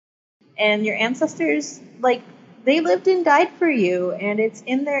And your ancestors, like, they lived and died for you, and it's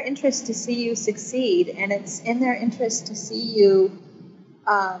in their interest to see you succeed, and it's in their interest to see you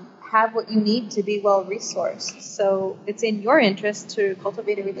have what you need to be well resourced. So it's in your interest to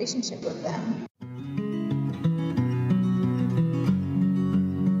cultivate a relationship with them.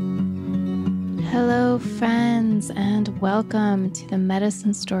 Hello, friends, and welcome to the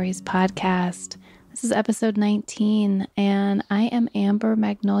Medicine Stories podcast. This is episode 19, and I am Amber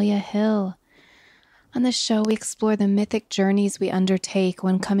Magnolia Hill. On this show, we explore the mythic journeys we undertake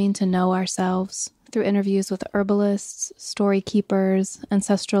when coming to know ourselves through interviews with herbalists, story keepers,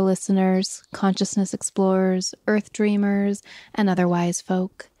 ancestral listeners, consciousness explorers, earth dreamers, and other wise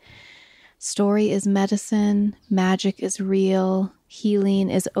folk. Story is medicine, magic is real, healing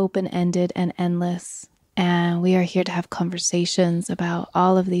is open-ended and endless, and we are here to have conversations about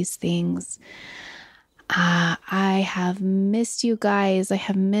all of these things. I have missed you guys. I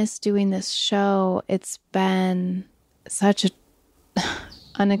have missed doing this show. It's been such a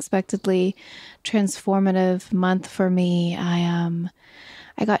unexpectedly transformative month for me. I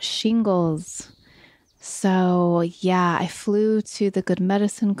got shingles. So yeah, I flew to the Good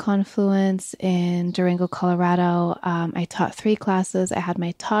Medicine Confluence in Durango, Colorado. I taught 3 classes. I had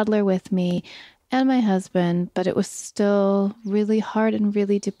my toddler with me and my husband, but it was still really hard and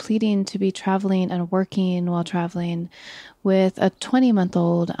really depleting to be traveling and working while traveling with a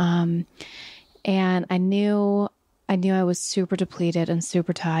 20-month-old. And I knew I was super depleted and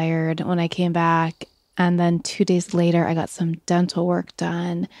super tired when I came back. And then 2 days later, I got some dental work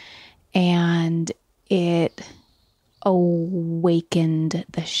done, and it awakened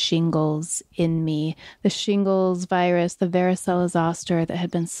the shingles in me. The shingles virus, the varicella zoster that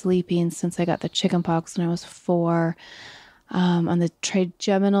had been sleeping since I got the chickenpox when I was 4, on the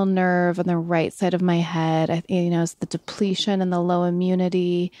trigeminal nerve on the right side of my head. It's the depletion and the low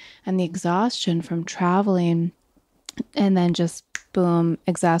immunity and the exhaustion from traveling, and then just boom,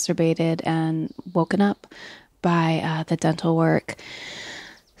 exacerbated and woken up by the dental work.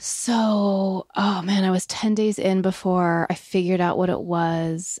 So, oh man, I was 10 days in before I figured out what it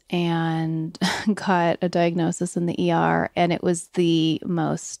was and got a diagnosis in the ER, and it was the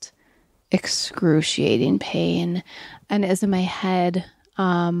most excruciating pain. And it was in my head.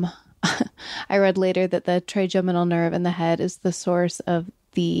 I read later that the trigeminal nerve in the head is the source of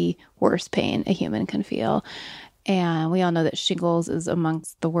the worst pain a human can feel. And we all know that shingles is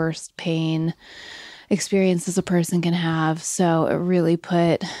amongst the worst pain experiences a person can have. So it really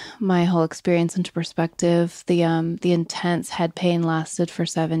put my whole experience into perspective. The intense head pain lasted for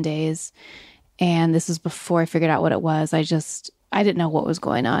 7 days. And this is before I figured out what it was. I didn't know what was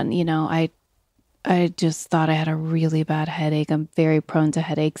going on. I just thought I had a really bad headache. I'm very prone to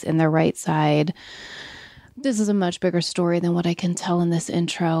headaches in the right side. This is a much bigger story than what I can tell in this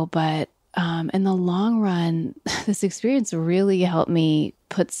intro, but in the long run, this experience really helped me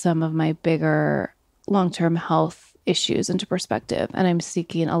put some of my bigger long-term health issues into perspective. And I'm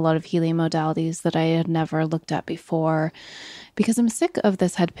seeking a lot of healing modalities that I had never looked at before because I'm sick of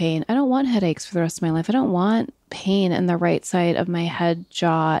this head pain. I don't want headaches for the rest of my life. I don't want pain in the right side of my head,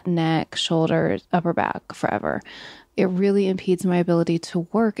 jaw, neck, shoulders, upper back forever. It really impedes my ability to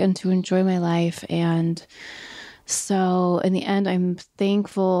work and to enjoy my life. And so in the end, I'm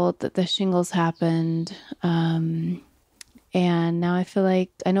thankful that the shingles happened. And now I feel like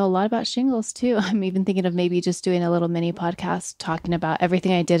I know a lot about shingles too. I'm even thinking of maybe just doing a little mini podcast talking about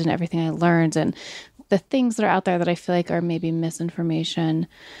everything I did and everything I learned and the things that are out there that I feel like are maybe misinformation.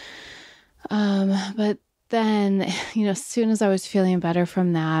 But then, as soon as I was feeling better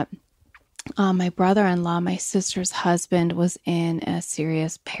from that, my brother-in-law, my sister's husband, was in a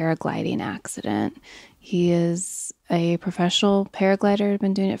serious paragliding accident. He is a professional paraglider,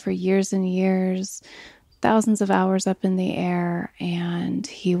 been doing it for years and years, thousands of hours up in the air, and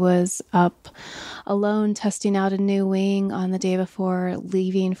he was up alone testing out a new wing on the day before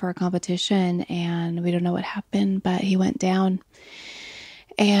leaving for a competition, and we don't know what happened, but he went down.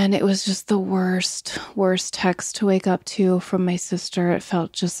 And it was just the worst text to wake up to from my sister. It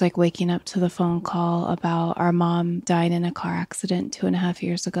felt just like waking up to the phone call about our mom dying in a car accident 2.5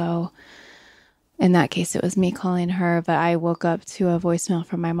 years ago. In that case, it was me calling her, but I woke up to a voicemail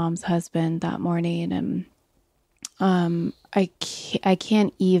from my mom's husband that morning, and I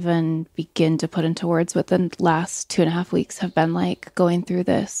can't even begin to put into words what the last 2.5 weeks have been like going through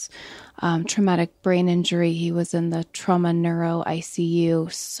this. Traumatic brain injury. He was in the trauma neuro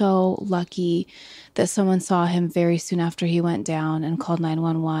ICU. So lucky that someone saw him very soon after he went down and called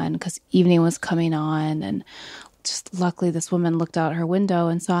 911 because evening was coming on. And just luckily this woman looked out her window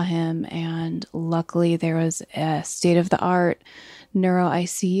and saw him. And luckily there was a state-of-the-art neuro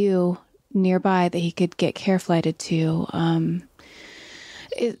ICU nearby that he could get care flighted to.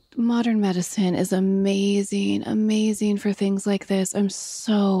 Modern medicine is amazing for things like this. I'm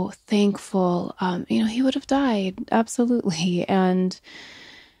so thankful. He would have died, absolutely. And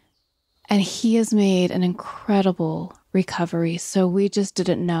he has made an incredible recovery. So we just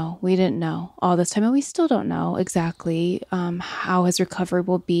didn't know. We didn't know all this time. And we still don't know exactly how his recovery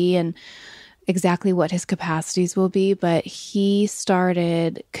will be and exactly what his capacities will be. But he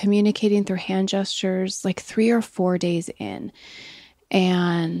started communicating through hand gestures like 3 or 4 days in.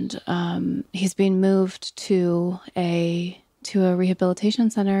 And he's being moved to a rehabilitation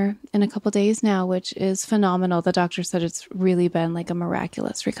center in a couple of days now, which is phenomenal. The doctor said it's really been like a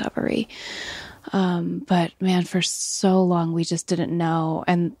miraculous recovery. But man, for so long, we just didn't know.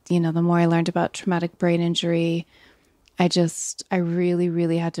 And, the more I learned about traumatic brain injury, I really,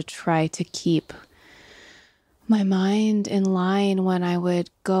 really had to try to keep my mind in line when I would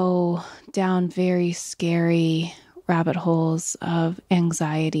go down very scary rabbit holes of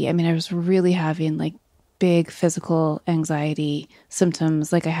anxiety. I mean, I was really having like big physical anxiety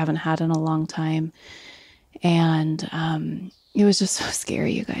symptoms like I haven't had in a long time. And it was just so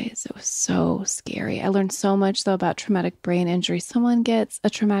scary, you guys. It was so scary. I learned so much, though, about traumatic brain injury. Someone gets a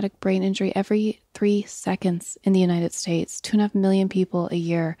traumatic brain injury every 3 seconds in the United States, 2.5 million people a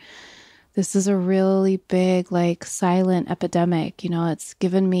year. This is a really big, like, silent epidemic. It's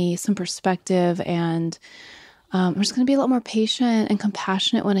given me some perspective, and I'm just going to be a lot more patient and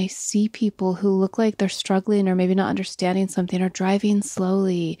compassionate when I see people who look like they're struggling or maybe not understanding something or driving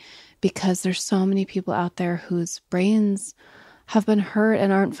slowly, because there's so many people out there whose brains have been hurt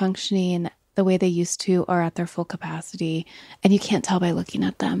and aren't functioning the way they used to or at their full capacity. And you can't tell by looking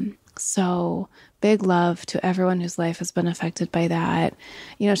at them. So big love to everyone whose life has been affected by that.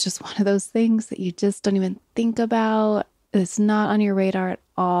 It's just one of those things that you just don't even think about. It's not on your radar at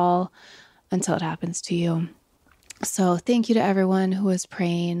all until it happens to you. So thank you to everyone who was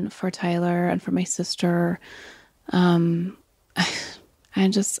praying for Tyler and for my sister. I'm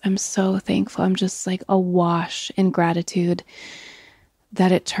so thankful. I'm just like awash in gratitude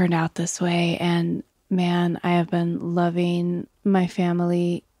that it turned out this way. And man, I have been loving my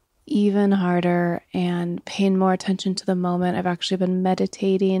family even harder and paying more attention to the moment. I've actually been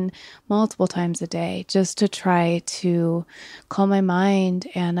meditating multiple times a day just to try to calm my mind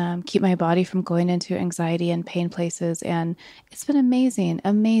and keep my body from going into anxiety and pain places. And it's been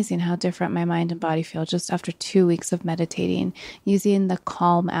amazing how different my mind and body feel just after 2 weeks of meditating using the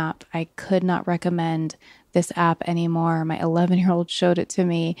Calm app. I could not recommend this app anymore. My 11-year-old showed it to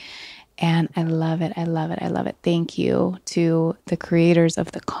me. And I love it. Thank you to the creators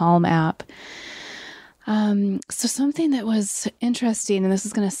of the Calm app. So something that was interesting, and this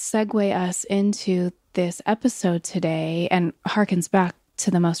is going to segue us into this episode today and harkens back to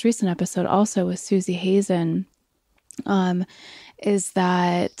the most recent episode also with Susie Hazen, is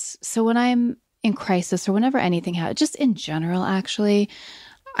that, so when I'm in crisis or whenever anything happens, just in general, actually,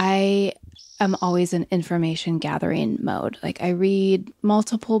 I'm always in information gathering mode. Like I read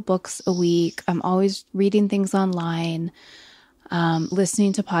multiple books a week. I'm always reading things online,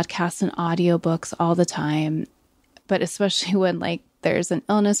 listening to podcasts and audiobooks all the time. But especially when like there's an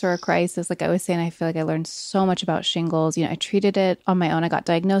illness or a crisis, like I was saying, I feel like I learned so much about shingles. I treated it on my own. I got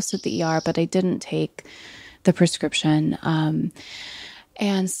diagnosed at the ER, but I didn't take the prescription.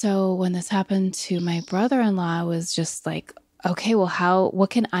 And so when this happened to my brother-in-law, I was just like, okay, well,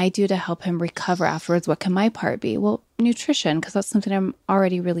 what can I do to help him recover afterwards? What can my part be? Well, nutrition, because that's something I'm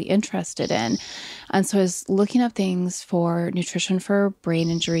already really interested in. And so I was looking up things for nutrition for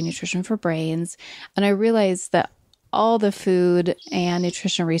brain injury, nutrition for brains. And I realized that all the food and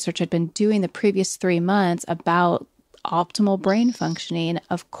nutrition research I'd been doing the previous 3 months about optimal brain functioning,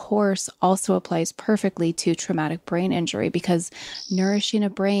 of course, also applies perfectly to traumatic brain injury, because nourishing a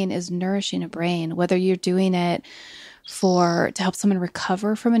brain is nourishing a brain, whether you're doing it to help someone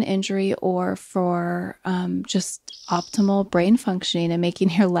recover from an injury or for just optimal brain functioning and making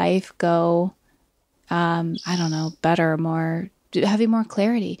your life go, better, having more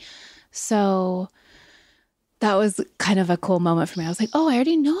clarity. So that was kind of a cool moment for me. I was like, oh, I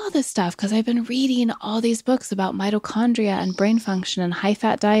already know all this stuff because I've been reading all these books about mitochondria and brain function and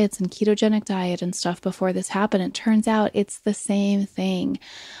high-fat diets and ketogenic diet and stuff before this happened. It turns out it's the same thing.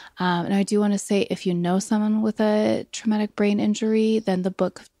 And I do want to say, if you know someone with a traumatic brain injury, then the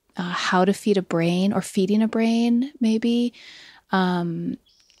book, How to Feed a Brain, or Feeding a Brain, maybe, by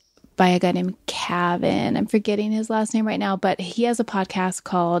a guy named Cavan. I'm forgetting his last name right now, but he has a podcast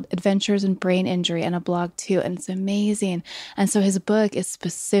called Adventures in Brain Injury and a blog too, and it's amazing. And so his book is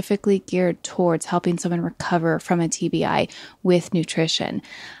specifically geared towards helping someone recover from a TBI with nutrition.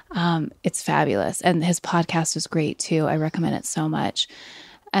 It's fabulous. And his podcast is great too. I recommend it so much.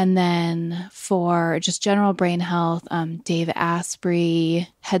 And then for just general brain health, Dave Asprey,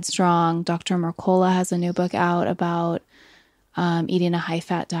 Headstrong, Dr. Mercola has a new book out about eating a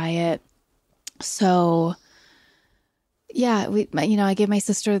high-fat diet. So yeah, I gave my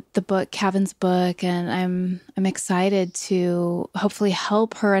sister the book, Cavan's book, and I'm excited to hopefully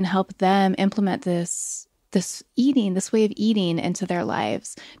help her and help them implement this way of eating into their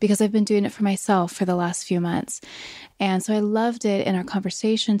lives, because I've been doing it for myself for the last few months. And so I loved it in our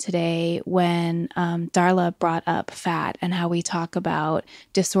conversation today when Darla brought up fat and how we talk about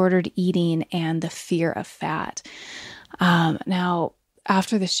disordered eating and the fear of fat. Now,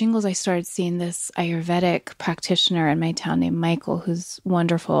 after the shingles, I started seeing this Ayurvedic practitioner in my town named Michael, who's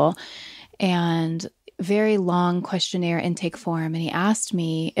wonderful, and very long questionnaire intake form. And he asked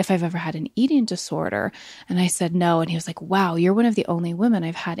me if I've ever had an eating disorder. And I said no. And he was like, wow, you're one of the only women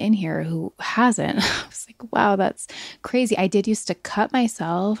I've had in here who hasn't. I was like, wow, that's crazy. I did used to cut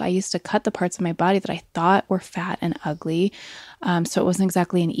myself. I used to cut the parts of my body that I thought were fat and ugly. So it wasn't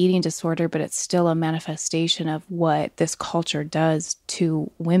exactly an eating disorder, but it's still a manifestation of what this culture does to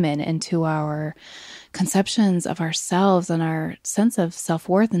women and to our conceptions of ourselves and our sense of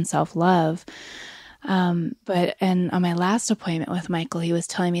self-worth and self-love. And on my last appointment with Michael, he was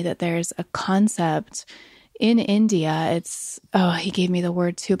telling me that there's a concept in India. He gave me the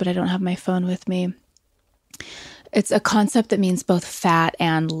word too, but I don't have my phone with me. It's a concept that means both fat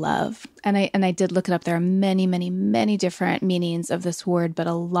and love. And I did look it up. There are many, many, many different meanings of this word, but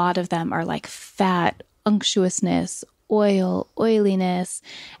a lot of them are like fat, unctuousness, oil, oiliness.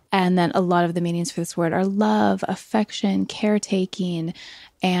 And then a lot of the meanings for this word are love, affection, caretaking.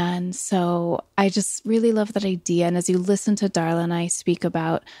 And so I just really love that idea. And as you listen to Darla and I speak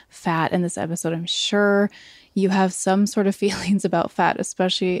about fat in this episode, I'm sure you have some sort of feelings about fat,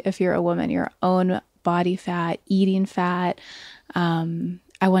 especially if you're a woman, your own body fat, eating fat.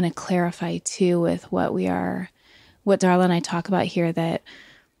 I want to clarify too with what Darla and I talk about here, that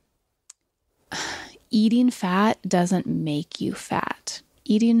eating fat doesn't make you fat.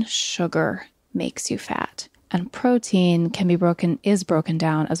 Eating sugar makes you fat. And protein is broken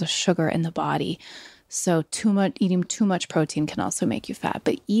down as a sugar in the body. So eating too much protein can also make you fat.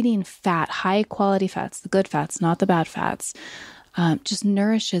 But eating fat, high quality fats, the good fats, not the bad fats, just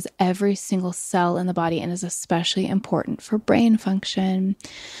nourishes every single cell in the body and is especially important for brain function.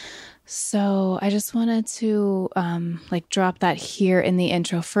 So I just wanted to drop that here in the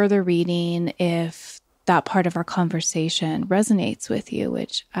intro. Further reading if that part of our conversation resonates with you,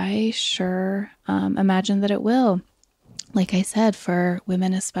 which I sure imagine that it will. Like I said, for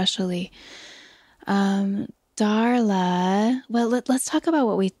women especially. Darla, well, let's talk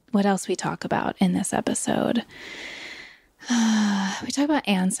about what else we talk about in this episode. We talk about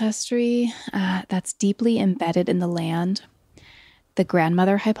ancestry that's deeply embedded in the land. The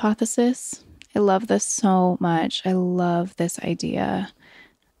grandmother hypothesis. I love this so much. I love this idea.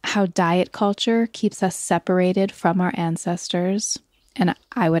 How diet culture keeps us separated from our ancestors. And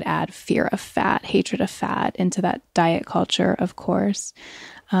I would add fear of fat, hatred of fat into that diet culture, of course.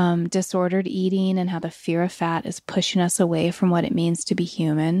 Disordered eating and how the fear of fat is pushing us away from what it means to be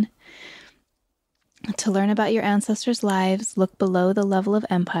human. To learn about your ancestors' lives, look below the level of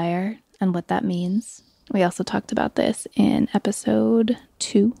empire and what that means. We also talked about this in episode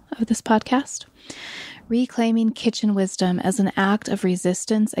 2 of this podcast. Reclaiming kitchen wisdom as an act of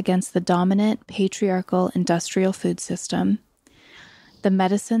resistance against the dominant patriarchal industrial food system. The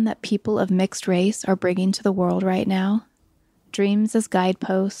medicine that people of mixed race are bringing to the world right now. Dreams as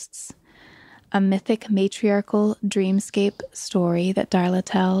guideposts. A mythic matriarchal dreamscape story that Darla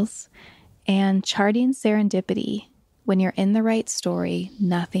tells. And charting serendipity. When you're in the right story,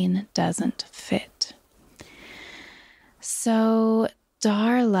 nothing doesn't fit. So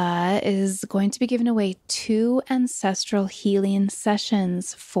Darla is going to be giving away 2 ancestral healing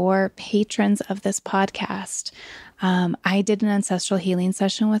sessions for patrons of this podcast. I did an ancestral healing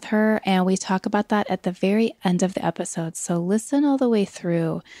session with her, and we talk about that at the very end of the episode. So listen all the way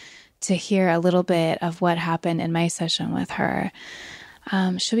through to hear a little bit of what happened in my session with her.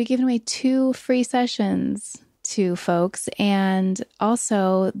 She'll be giving away 2 free sessions to folks. And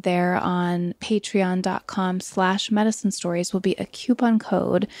also there on patreon.com/medicine stories will be a coupon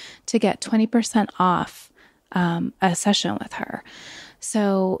code to get 20% off a session with her.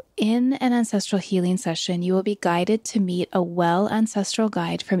 So, in an ancestral healing session, you will be guided to meet a well ancestral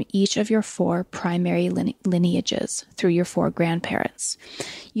guide from each of your 4 primary lineages through your 4 grandparents.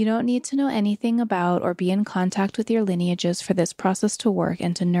 You don't need to know anything about or be in contact with your lineages for this process to work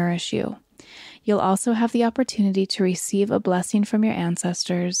and to nourish you. You'll also have the opportunity to receive a blessing from your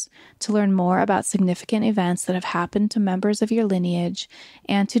ancestors, to learn more about significant events that have happened to members of your lineage,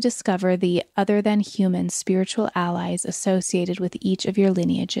 and to discover the other-than-human spiritual allies associated with each of your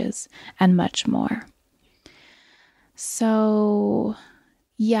lineages, and much more. So,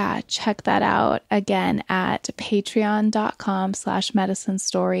 yeah, check that out again at patreon.com/medicine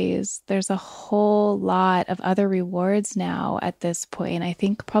stories. There's a whole lot of other rewards now at this point. I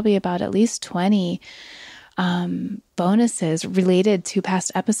think probably about at least 20 bonuses related to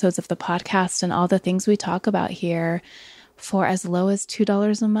past episodes of the podcast and all the things we talk about here for as low as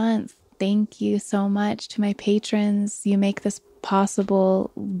 $2 a month. Thank you so much to my patrons. You make this possible.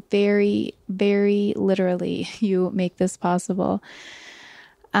 Very, very literally, you make this possible.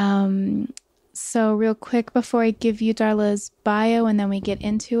 So real quick before I give you Darla's bio and then we get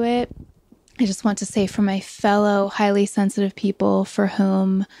into it, I just want to say for my fellow highly sensitive people for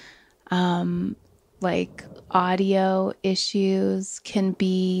whom, like audio issues can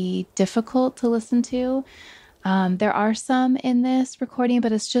be difficult to listen to. There are some in this recording,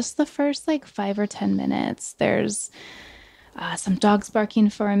 but it's just the first like 5 or 10 minutes. There's some dogs barking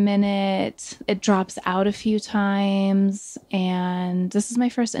for a minute. It drops out a few times. And this is my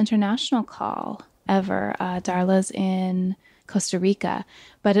first international call ever. Darla's in Costa Rica,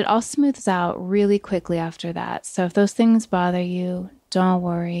 but it all smooths out really quickly after that. So if those things bother you, don't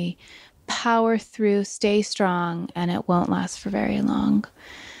worry. Power through, stay strong, and it won't last for very long.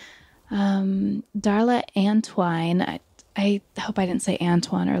 Darla Antoine, I hope I didn't say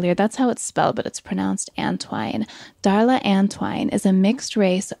Antoine earlier. That's how it's spelled, but it's pronounced Antoine. Darla Antoine is a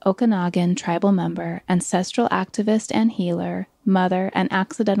mixed-race Okanagan tribal member, ancestral activist and healer, mother, and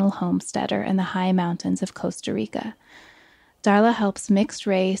accidental homesteader in the high mountains of Costa Rica. Darla helps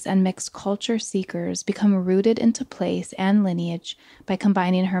mixed-race and mixed-culture seekers become rooted into place and lineage by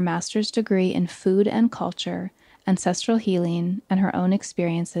combining her master's degree in food and culture, ancestral healing, and her own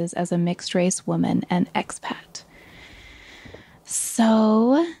experiences as a mixed-race woman and expat.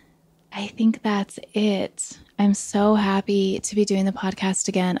 So I think that's it. I'm so happy to be doing the podcast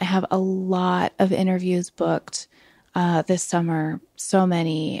again. I have a lot of interviews booked this summer. So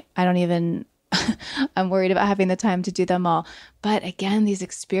many. I'm worried about having the time to do them all. But again, these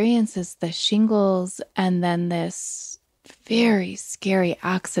experiences, the shingles, and then this very scary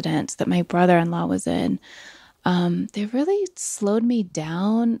accident that my brother-in-law was in, they've really slowed me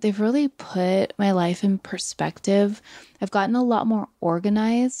down. They've really put my life in perspective. I've gotten a lot more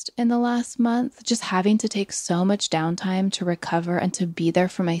organized in the last month, just having to take so much downtime to recover and to be there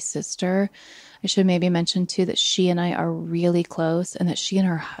for my sister. I should maybe mention too that she and I are really close and that she and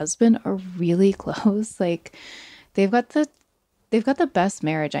her husband are really close. Like they've got the best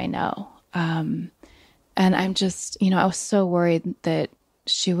marriage I know. And I'm just, I was so worried that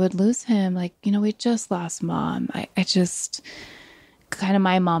she would lose him. Like, we just lost mom. I just kind of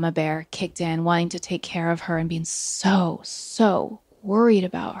my mama bear kicked in, wanting to take care of her and being so worried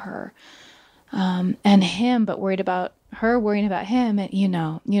about her. And him, but worried about her, worrying about him.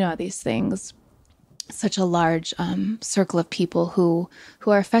 And these things, such a large circle of people who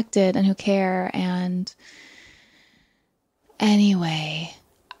are affected and who care. And anyway,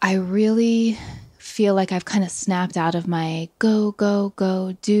 I really feel like I've kind of snapped out of my go,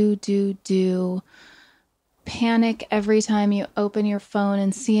 do, panic every time you open your phone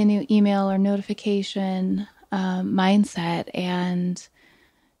and see a new email or notification mindset. And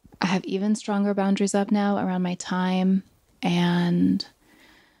I have even stronger boundaries up now around my time and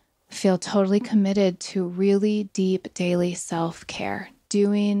feel totally committed to really deep daily self-care,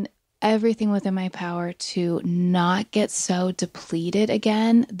 doing everything within my power to not get so depleted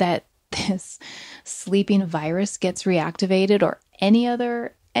again that this sleeping virus gets reactivated or any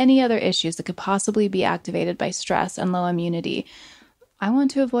other issues that could possibly be activated by stress and low immunity. I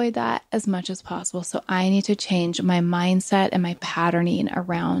want to avoid that as much as possible. So I need to change my mindset and my patterning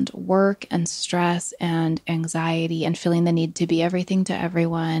around work and stress and anxiety and feeling the need to be everything to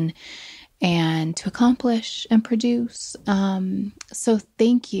everyone and to accomplish and produce. So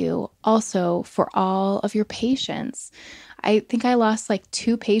thank you also for all of your patience. I think I lost like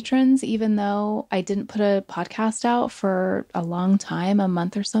 2 patrons, even though I didn't put a podcast out for a long time, a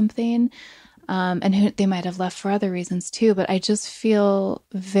month or something. and who they might have left for other reasons too. But I just feel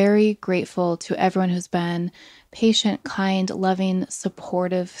very grateful to everyone who's been patient, kind, loving,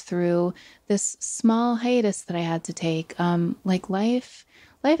 supportive through this small hiatus that I had to take. Like life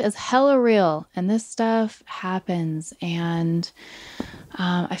is hella real, and this stuff happens. And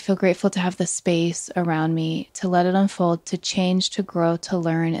I feel grateful to have the space around me to let it unfold, to change, to grow, to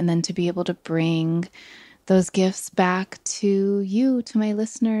learn, and then to be able to bring those gifts back to you, to my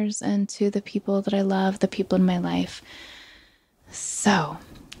listeners, and to the people that I love, the people in my life. So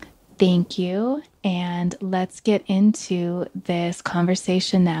thank you. And let's get into this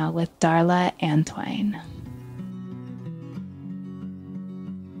conversation now with Darla Antoine.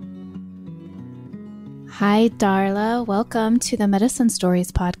 Hi, Darla. Welcome to the Medicine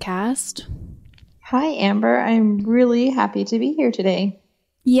Stories podcast. Hi, Amber. I'm really happy to be here today.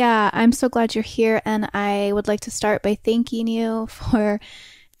 Yeah, I'm so glad you're here. And I would like to start by thanking you for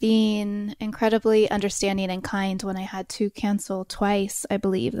being incredibly understanding and kind when I had to cancel twice. I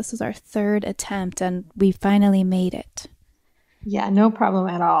believe this is our third attempt, and we finally made it. Yeah, no problem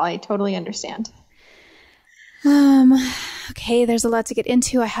at all. I totally understand. Okay, there's a lot to get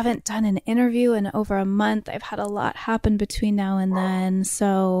into. I haven't done an interview in over a month. I've had a lot happen between now and then.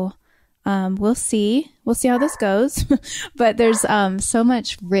 So we'll see. We'll see how this goes. But there's so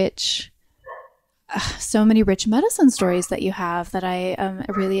many rich medicine stories that you have that I am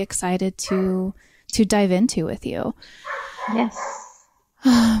really excited to dive into with you. Yes.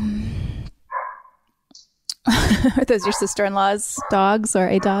 Are those your sister-in-law's dogs or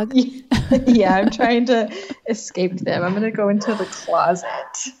a dog? Yeah, I'm trying to escape them. I'm going to go into the closet.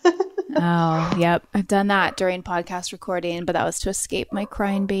 Oh, yep. I've done that during podcast recording, but that was to escape my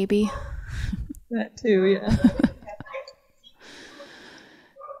crying baby. That too, yeah.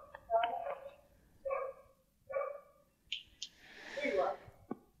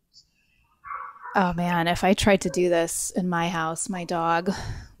 Oh man, if I tried to do this in my house, my dog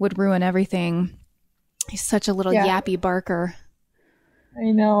would ruin everything. He's such a little yappy barker.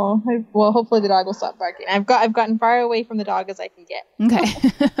 I know. Well, hopefully the dog will stop barking. I've gotten far away from the dog as I can get. Okay.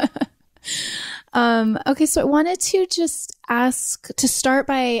 Okay, so I wanted to just ask to start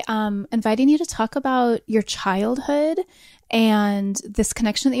by inviting you to talk about your childhood and this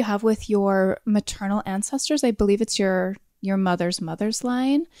connection that you have with your maternal ancestors. I believe it's your mother's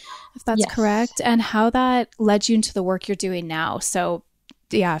line, if that's correct, and how that led you into the work you're doing now. So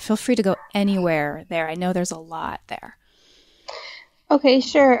yeah, feel free to go anywhere there. I know there's a lot there. Okay,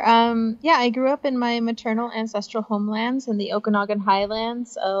 sure. I grew up in my maternal ancestral homelands in the Okanagan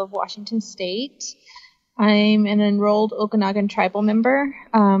Highlands of Washington State. I'm an enrolled Okanagan tribal member.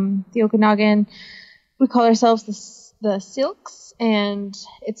 The Okanagan, we call ourselves the Silks, and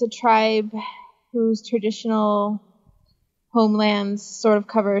it's a tribe whose traditional homelands sort of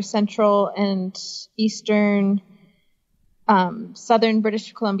cover central and eastern southern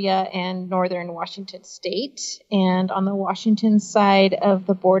British Columbia and northern Washington State. And on the Washington side of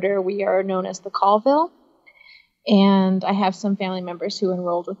the border, we are known as the Colville. And I have some family members who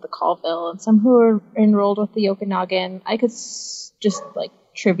enrolled with the Colville and some who are enrolled with the Okanagan. I could just like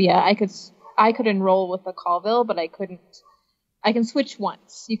trivia. I could enroll with the Colville, but I couldn't. I can switch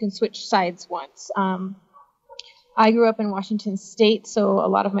once. You can switch sides once. I grew up in Washington State, so a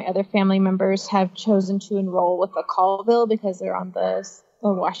lot of my other family members have chosen to enroll with the Colville because they're on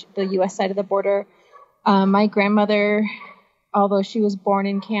the U.S. side of the border. My grandmother, although she was born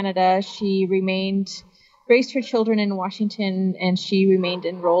in Canada, she raised her children in Washington, and she remained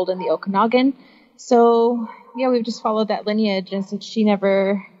enrolled in the Okanagan. So, yeah, we've just followed that lineage, and since she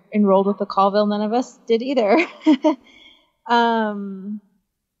never enrolled with the Colville, none of us did either.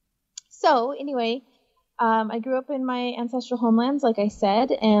 So, anyway... I grew up in my ancestral homelands, like I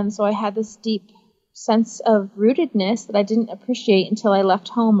said, and so I had this deep sense of rootedness that I didn't appreciate until I left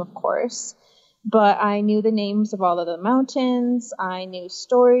home, of course. But I knew the names of all of the mountains. I knew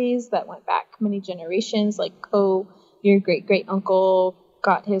stories that went back many generations, like, oh, your great-great-uncle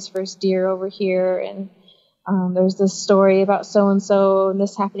got his first deer over here, and there's this story about so-and-so and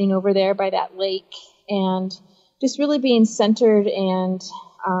this happening over there by that lake, and just really being centered and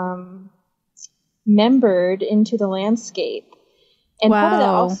membered into the landscape. And wow, part of that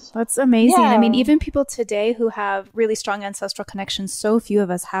also, that's amazing. Yeah. I mean, even people today who have really strong ancestral connections, so few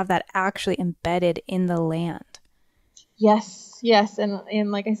of us have that actually embedded in the land. Yes.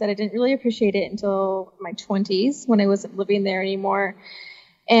 And like I said, I didn't really appreciate it until my 20s when I wasn't living there anymore.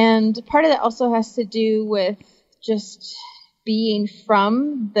 And part of that also has to do with just being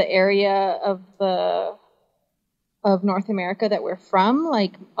from the area of North America that we're from.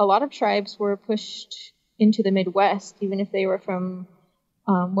 Like, a lot of tribes were pushed into the Midwest, even if they were from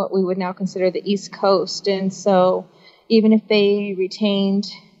what we would now consider the East Coast. And so even if they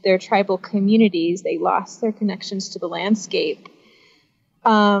retained their tribal communities, they lost their connections to the landscape.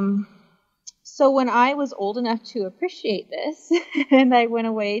 So when I was old enough to appreciate this, and I went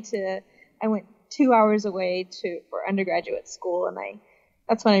 2 hours away for undergraduate school, and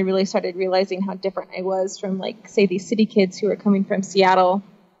that's when I really started realizing how different I was from, like, say, these city kids who were coming from Seattle.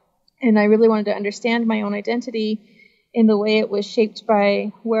 And I really wanted to understand my own identity in the way it was shaped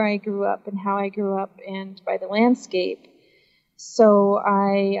by where I grew up and how I grew up and by the landscape. So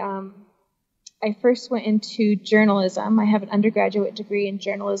I first went into journalism. I have an undergraduate degree in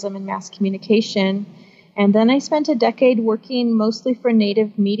journalism and mass communication. And then I spent a decade working mostly for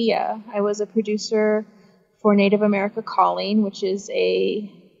Native media. I was a producer for Native America Calling, which is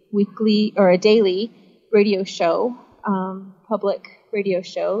a weekly or a daily radio show, public radio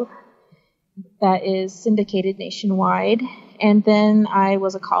show that is syndicated nationwide. And then I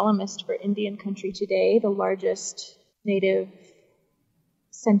was a columnist for Indian Country Today, the largest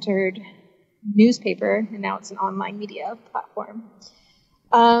Native-centered newspaper, and now it's an online media platform.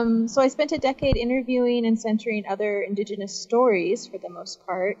 So I spent a decade interviewing and centering other Indigenous stories for the most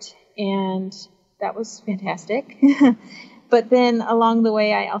part, and that was fantastic. But then along the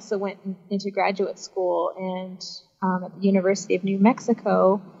way, I also went into graduate school and at the University of New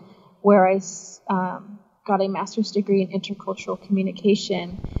Mexico, where I got a master's degree in intercultural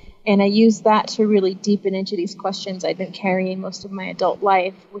communication. And I used that to really deepen into these questions I'd been carrying most of my adult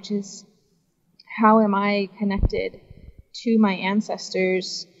life, which is, how am I connected to my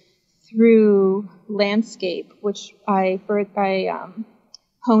ancestors through landscape, which I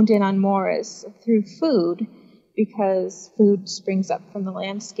honed in on more as through food, because food springs up from the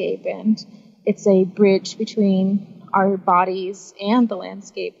landscape, and it's a bridge between our bodies and the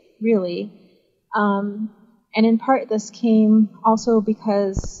landscape, really. And in part, this came also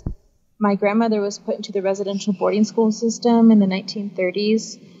because my grandmother was put into the residential boarding school system in the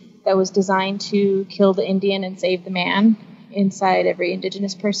 1930s that was designed to kill the Indian and save the man inside every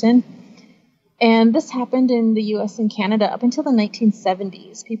Indigenous person. And this happened in the U.S. and Canada up until the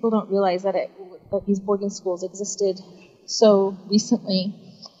 1970s. People don't realize that these boarding schools existed so recently.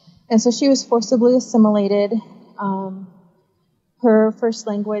 And so she was forcibly assimilated. Her first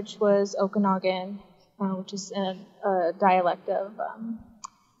language was Okanagan, which is a dialect of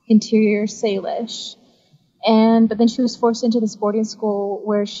Interior Salish. But then she was forced into this boarding school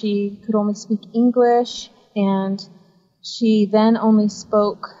where she could only speak English, and she then only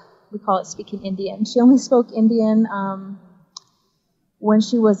spoke, we call it speaking Indian. She only spoke Indian when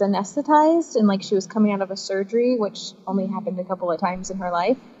she was anesthetized and like she was coming out of a surgery, which only happened a couple of times in her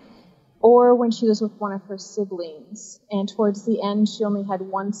life, or when she was with one of her siblings. And towards the end, she only had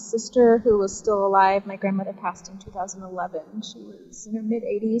one sister who was still alive. My grandmother passed in 2011. She was in her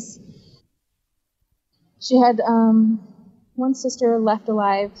mid-80s. She had one sister left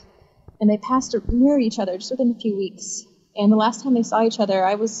alive, and they passed near each other just within a few weeks. And the last time they saw each other,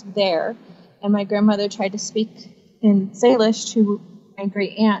 I was there, and my grandmother tried to speak in Salish to my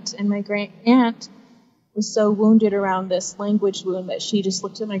great aunt, and my great aunt was so wounded around this language wound that she just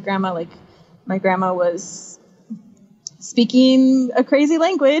looked at my grandma like my grandma was speaking a crazy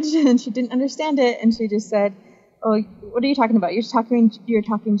language, and she didn't understand it, and she just said, "Oh, what are you talking about? You're talking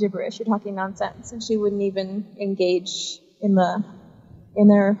gibberish. You're talking nonsense." And she wouldn't even engage in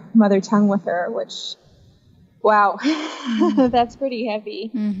their mother tongue with her, which, wow, that's pretty heavy.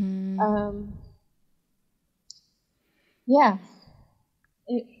 Mm-hmm. Yeah.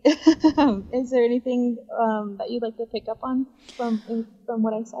 Is there anything that you'd like to pick up on from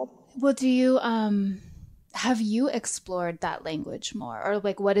what I said? Well, do you have you explored that language more, or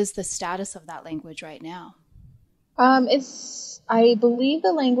like what is the status of that language right now? I believe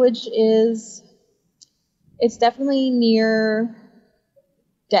the language it's definitely near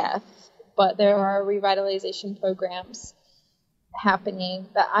death, but there are revitalization programs happening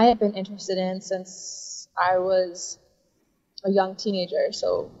that I have been interested in since I was a young teenager.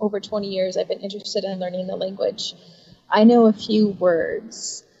 So over 20 years, I've been interested in learning the language. I know a few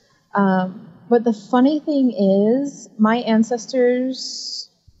words, but the funny thing is my ancestors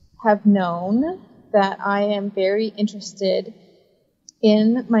have known that I am very interested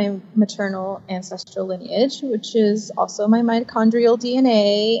in my maternal ancestral lineage, which is also my mitochondrial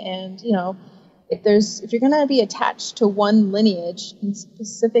DNA. And, you know, if you're going to be attached to one lineage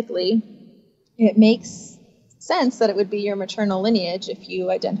specifically, it makes sense that it would be your maternal lineage if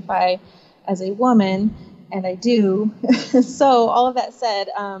you identify as a woman, and I do. So all of that said,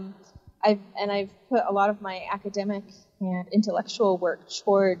 I've put a lot of my academic and intellectual work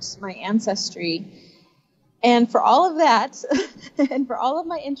towards my ancestry. And for all of that, and for all of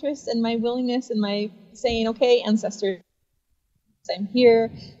my interest and my willingness and my saying, okay, ancestors, I'm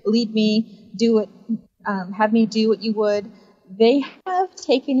here, lead me, do what, have me do what you would, they have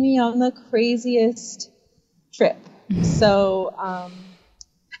taken me on the craziest trip. So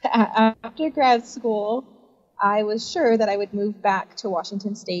after grad school, I was sure that I would move back to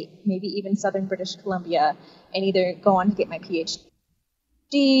Washington State, maybe even southern British Columbia, and either go on to get my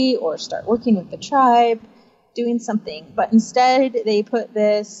PhD or start working with the tribe, doing something. But instead, they put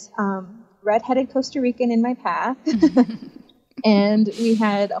this redheaded Costa Rican in my path. And we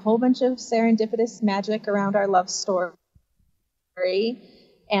had a whole bunch of serendipitous magic around our love story.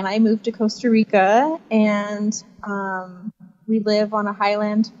 And I moved to Costa Rica, and we live on a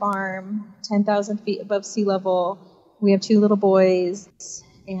highland farm, 10,000 feet above sea level. We have 2 little boys,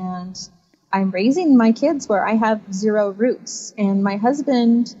 and I'm raising my kids where I have 0 roots. And my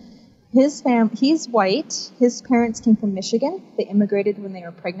husband, he's white. His parents came from Michigan. They immigrated when they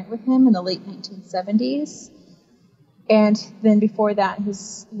were pregnant with him in the late 1970s. And then before that,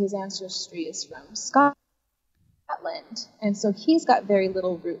 his ancestry is from Scotland. And so he's got very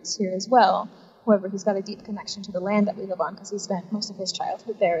little roots here as well. However, he's got a deep connection to the land that we live on because he spent most of his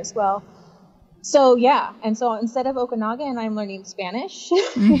childhood there as well. So, yeah. And so instead of Okanagan, I'm learning Spanish.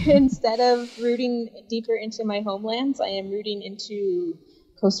 Instead of rooting deeper into my homelands, I am rooting into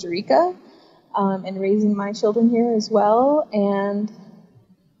Costa Rica and raising my children here as well. And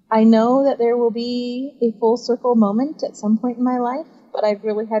I know that there will be a full circle moment at some point in my life, but I've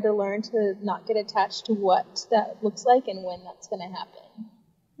really had to learn to not get attached to what that looks like and when that's going to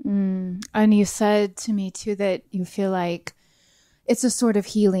happen. And you said to me too that you feel like it's a sort of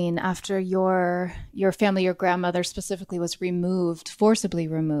healing after your family, your grandmother specifically, was forcibly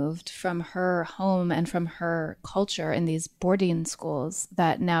removed from her home and from her culture in these boarding schools,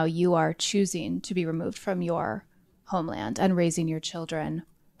 that now you are choosing to be removed from your homeland and raising your children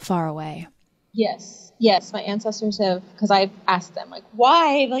far away. Yes, my ancestors have, because I've asked them, like,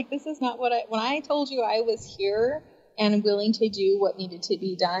 why? Like, this is not what when I told you I was here and willing to do what needed to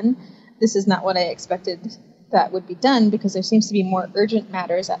be done, this is not what I expected that would be done, because there seems to be more urgent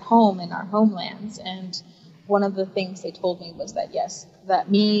matters at home in our homelands. And one of the things they told me was that, yes, that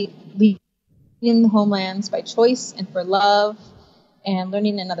me leaving the homelands by choice and for love and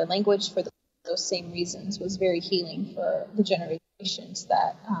learning another language for those same reasons was very healing for the generations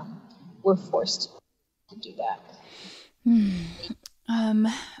that were forced to do that.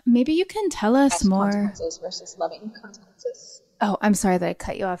 Maybe you can tell us more. Consequences versus loving consequences. Oh, I'm sorry that I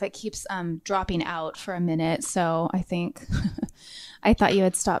cut you off. It keeps dropping out for a minute, so I think I thought you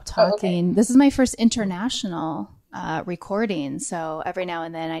had stopped talking. Okay. This is my first international recording, so every now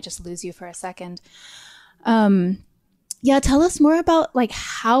and then I just lose you for a second. Yeah, tell us more about like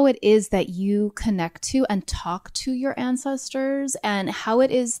how it is that you connect to and talk to your ancestors, and how it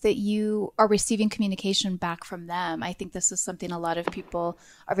is that you are receiving communication back from them. I think this is something a lot of people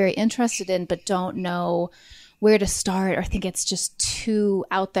are very interested in, but don't know where to start, or think it's just too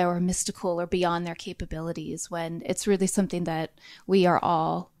out there or mystical or beyond their capabilities, when it's really something that we are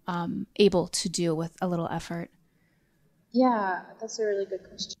all able to do with a little effort. Yeah, that's a really good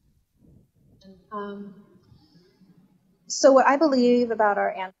question. So what I believe about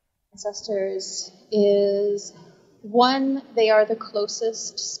our ancestors is, one, they are the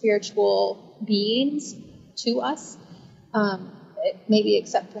closest spiritual beings to us, maybe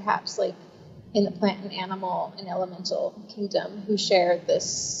except perhaps like in the plant and animal and elemental kingdom, who share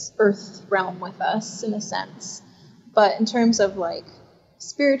this earth realm with us in a sense. But in terms of like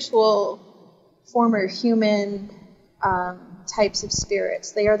spiritual, former human types of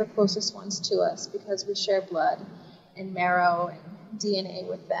spirits, they are the closest ones to us because we share blood and marrow and DNA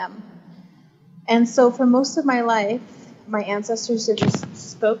with them. And so for most of my life, my ancestors have just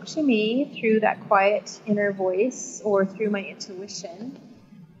spoke to me through that quiet inner voice or through my intuition.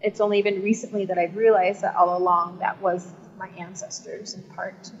 It's only been recently that I've realized that all along that was my ancestors in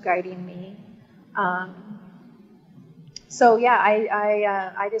part guiding me. So yeah,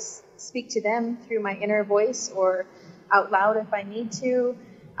 I just speak to them through my inner voice or out loud if I need to.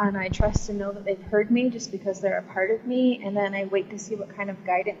 And I trust and know that they've heard me just because they're a part of me. And then I wait to see what kind of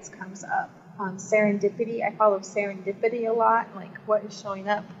guidance comes up. Serendipity, I follow serendipity a lot, like what is showing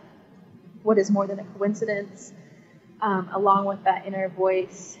up, what is more than a coincidence, along with that inner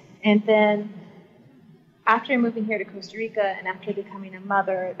voice. And then after moving here to Costa Rica and after becoming a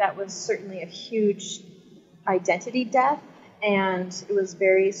mother, that was certainly a huge identity death. And it was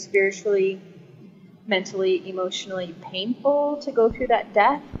very spiritually, mentally, emotionally painful to go through that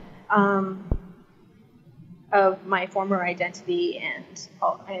death. of my former identity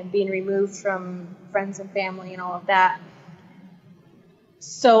and being removed from friends and family and all of that.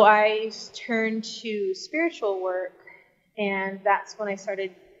 So I turned to spiritual work, and that's when I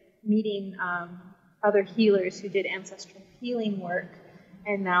started meeting other healers who did ancestral healing work.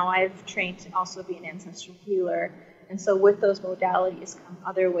 And now I've trained to also be an ancestral healer. And so with those modalities come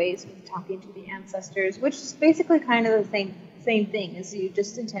other ways of talking to the ancestors, which is basically kind of the same thing, is you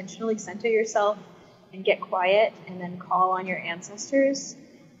just intentionally center yourself and get quiet and then call on your ancestors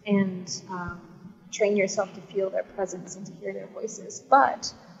and train yourself to feel their presence and to hear their voices.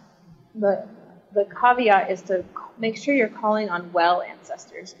 But the caveat is to make sure you're calling on well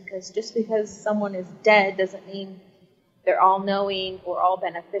ancestors, because just because someone is dead doesn't mean they're all knowing or all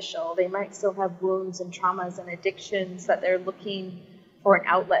beneficial. They might still have wounds and traumas and addictions that they're looking for an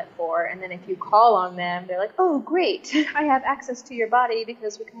outlet for. And then if you call on them, they're like, oh, great, I have access to your body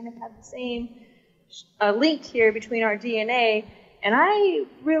because we kind of have the same link here between our DNA. And I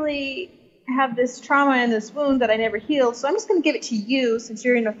really have this trauma and this wound that I never healed, so I'm just going to give it to you since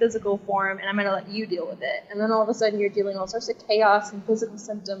you're in a physical form, and I'm going to let you deal with it. And then all of a sudden you're dealing with all sorts of chaos and physical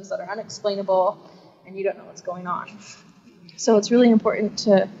symptoms that are unexplainable, and you don't know what's going on. So it's really important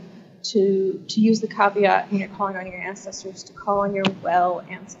to use the caveat when you're calling on your ancestors, to call on your well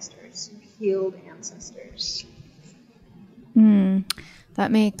ancestors, your healed ancestors.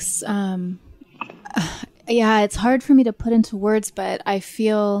 That makes, yeah, it's hard for me to put into words, but I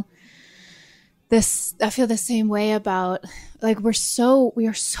feel the same way about, like, we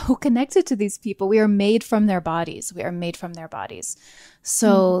are so connected to these people. We are made from their bodies.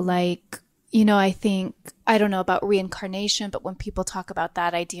 So like, you know, I don't know about reincarnation, but when people talk about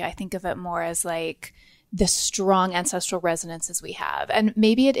that idea, I think of it more as like the strong ancestral resonances we have. And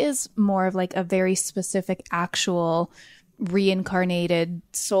maybe it is more of like a very specific actual reincarnated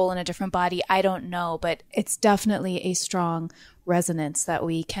soul in a different body. I don't know, but it's definitely a strong resonance that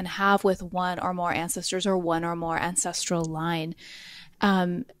we can have with one or more ancestors or one or more ancestral line.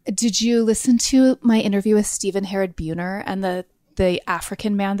 Did you listen to my interview with Stephen Herod Buhner and the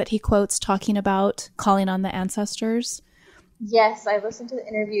African man that he quotes talking about calling on the ancestors? Yes, I listened to the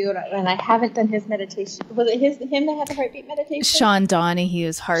interview, and I haven't done his meditation. Was it him that had the heartbeat meditation? Sean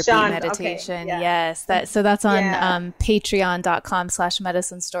Donahue's heartbeat meditation. Okay, yeah. Yes. That's on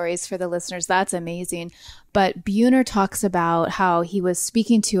patreon.com/medicine stories for the listeners. That's amazing. But Buhner talks about how he was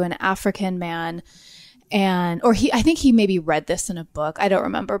speaking to an African man, I think he maybe read this in a book. I don't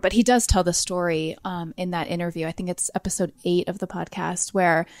remember, but he does tell the story in that interview. I think it's episode 8 of the podcast,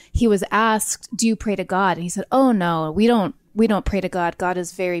 where he was asked, do you pray to God? And he said, oh no, we don't pray to God. God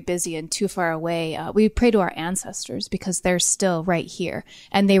is very busy and too far away. We pray to our ancestors because they're still right here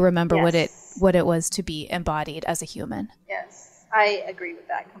and they remember what it was to be embodied as a human. Yes, I agree with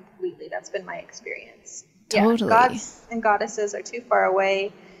that completely. That's been my experience. Totally. Yeah, gods and goddesses are too far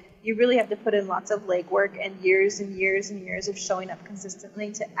away. You really have to put in lots of legwork and years and years and years of showing up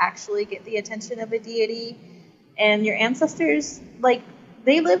consistently to actually get the attention of a deity. And your ancestors, like,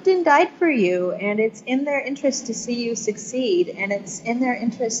 they lived and died for you, and it's in their interest to see you succeed, and it's in their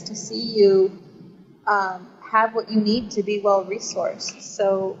interest to see you have what you need to be well-resourced.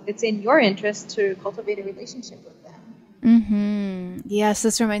 So it's in your interest to cultivate a relationship with them. Mm-hmm. Yes,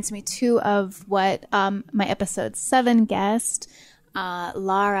 this reminds me, too, of what my episode 7 guest,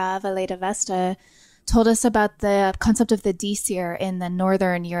 Lara Valeda Vesta, told us about the concept of the Disir in the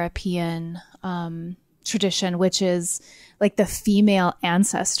Northern European tradition, which is like the female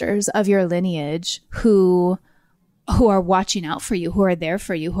ancestors of your lineage who are watching out for you, who are there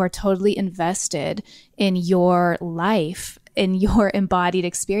for you, who are totally invested in your life, in your embodied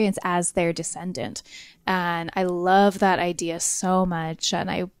experience as their descendant. And I love that idea so much.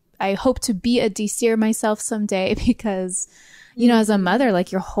 And I hope to be a Disir myself someday, because you know, as a mother,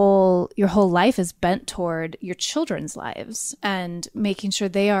 like your whole life is bent toward your children's lives and making sure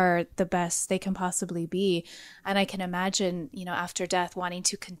they are the best they can possibly be. And I can imagine, you know, after death, wanting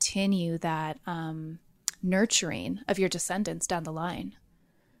to continue that nurturing of your descendants down the line.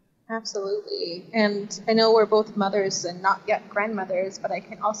 Absolutely. And I know we're both mothers and not yet grandmothers, but I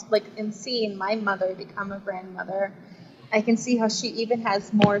can also, like, in seeing my mother become a grandmother, I can see how she even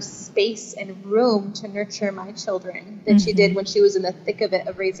has more space and room to nurture my children than she did when she was in the thick of it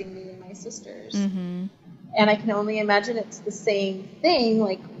of raising me and my sisters. Mm-hmm. And I can only imagine it's the same thing,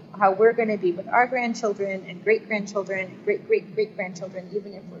 like how we're going to be with our grandchildren and great-grandchildren and great-great-great-grandchildren,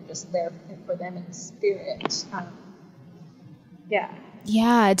 even if we're just there for them in spirit. Yeah.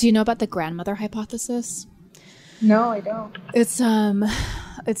 Yeah. Do you know about the grandmother hypothesis? No, I don't.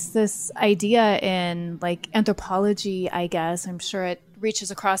 It's this idea in like anthropology, I guess. I'm sure it reaches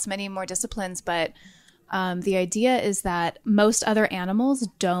across many more disciplines, but The idea is that most other animals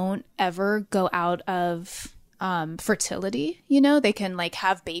don't ever go out of fertility. You know, they can like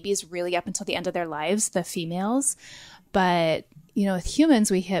have babies really up until the end of their lives, the females. But, you know, with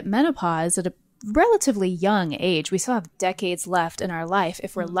humans, we hit menopause at a relatively young age. We still have decades left in our life,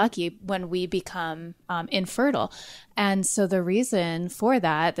 if we're lucky, when we become infertile. And so the reason for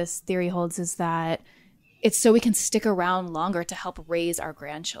that, this theory holds, is that it's so we can stick around longer to help raise our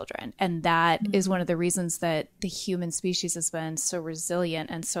grandchildren. And that is one of the reasons that the human species has been so resilient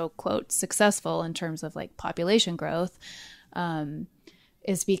and so, quote, successful in terms of like population growth,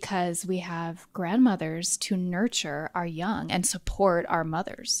 is because we have grandmothers to nurture our young and support our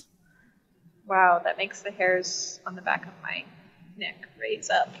mothers. Wow, that makes the hairs on the back of my neck raise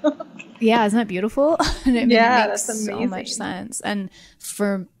up. Yeah, isn't that beautiful? And it Yeah, makes that's so amazing. much sense. And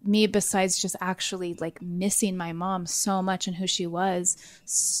for me, besides just actually like missing my mom so much and who she was,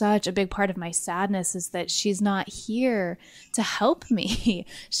 such a big part of my sadness is that she's not here to help me.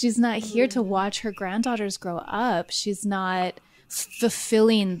 She's not here to watch her granddaughters grow up. She's not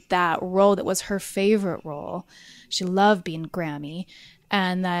fulfilling that role that was her favorite role. She loved being Grammy.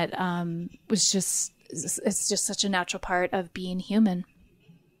 And that was just, it's just such a natural part of being human.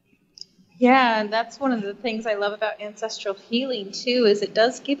 Yeah, and that's one of the things I love about ancestral healing too, is it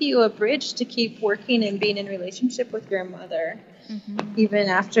does give you a bridge to keep working and being in relationship with your mother, even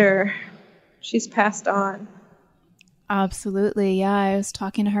after she's passed on. Absolutely. Yeah, I was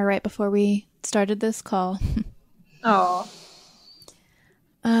talking to her right before we started this call. Oh.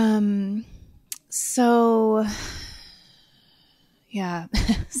 So yeah,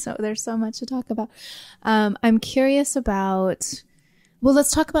 so there's so much to talk about. I'm curious about, well,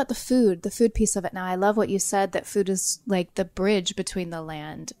 let's talk about the food piece of it now. I love what you said, that food is like the bridge between the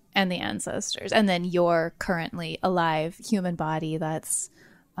land and the ancestors, and then your currently alive human body. That's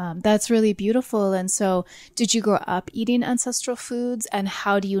really beautiful. And so did you grow up eating ancestral foods, and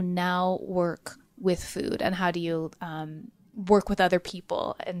how do you now work with food, and how do you work with other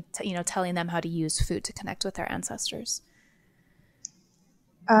people and, telling them how to use food to connect with their ancestors?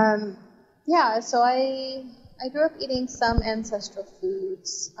 Yeah, so I grew up eating some ancestral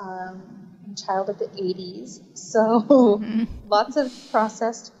foods. I'm a child of the 80s, so lots of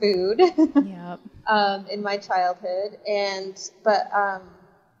processed food Yep. In my childhood. But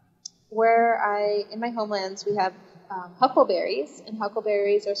in my homelands, we have huckleberries, and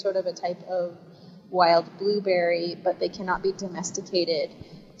huckleberries are sort of a type of wild blueberry, but they cannot be domesticated.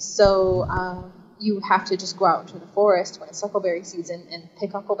 So you have to just go out to the forest when it's huckleberry season and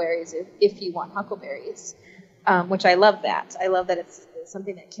pick huckleberries if you want huckleberries, which I love that. I love that it's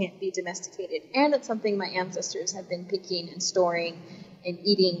something that can't be domesticated, and it's something my ancestors have been picking and storing and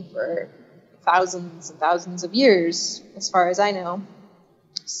eating for thousands and thousands of years, as far as I know.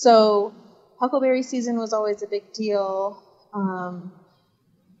 So huckleberry season was always a big deal.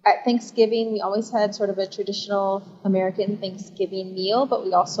 At Thanksgiving, we always had sort of a traditional American Thanksgiving meal, but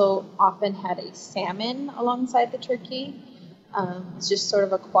we also often had a salmon alongside the turkey. It's just sort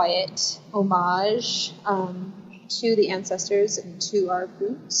of a quiet homage to the ancestors and to our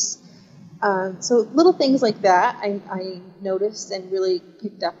roots. So little things like that I noticed and really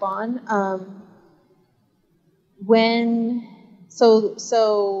picked up on. When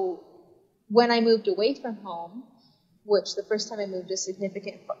I moved away from home, which the first time I moved a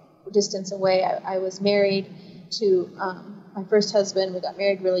significant distance away, I was married to my first husband. We got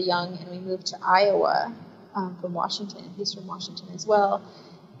married really young, and we moved to Iowa from Washington. He's from Washington as well.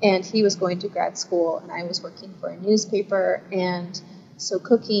 And he was going to grad school, and I was working for a newspaper. And so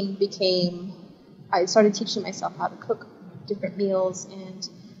cooking I started teaching myself how to cook different meals, and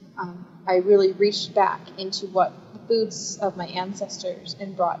I really reached back into what the foods of my ancestors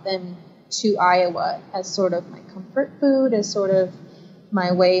and brought them to Iowa as sort of my comfort food, as sort of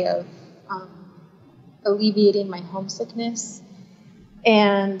my way of alleviating my homesickness.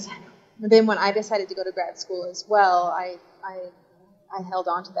 And then when I decided to go to grad school as well, I held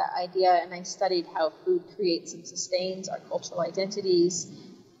on to that idea, and I studied how food creates and sustains our cultural identities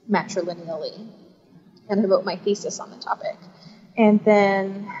matrilineally. And I wrote my thesis on the topic. And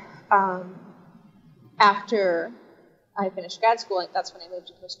then after I finished grad school, that's when I moved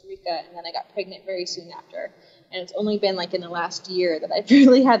to Costa Rica, and then I got pregnant very soon after. And it's only been like in the last year that I've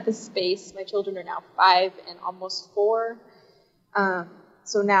really had the space. My children are now 5 and almost 4.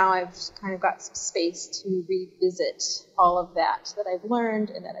 So now I've kind of got some space to revisit all of that I've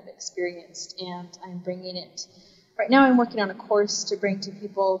learned and that I've experienced, and I'm bringing it. Right now I'm working on a course to bring to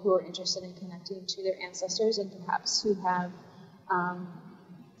people who are interested in connecting to their ancestors, and perhaps who have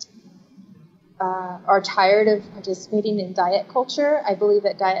are tired of participating in diet culture. I believe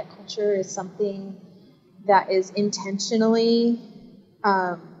that diet culture is something that is intentionally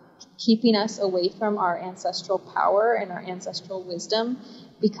keeping us away from our ancestral power and our ancestral wisdom,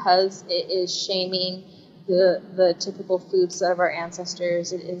 because it is shaming the typical foods of our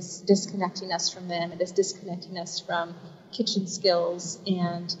ancestors. It is disconnecting us from them. It is disconnecting us from kitchen skills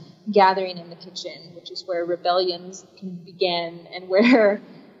and gathering in the kitchen, which is where rebellions can begin, and where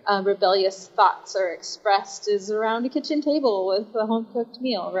rebellious thoughts are expressed is around a kitchen table with a home-cooked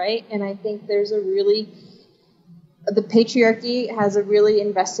meal, right? And I think the patriarchy has a really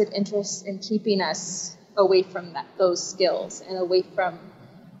invested interest in keeping us away from those skills and away from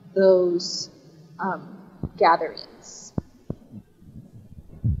those gatherings.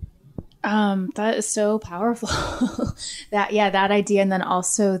 That is so powerful. that idea. And then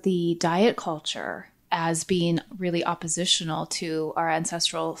also the diet culture as being really oppositional to our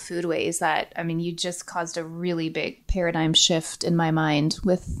ancestral food ways. That, I mean, you just caused a really big paradigm shift in my mind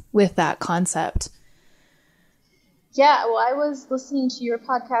with that concept. Yeah, well, I was listening to your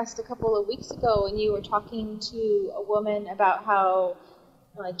podcast a couple of weeks ago, and you were talking to a woman about how,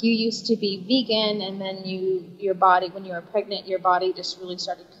 like, you used to be vegan, and then your body, when you were pregnant, your body just really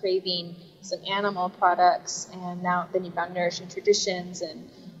started craving some animal products, and then you found nourishing traditions, and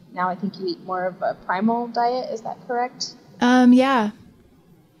now I think you eat more of a primal diet. Is that correct? Yeah.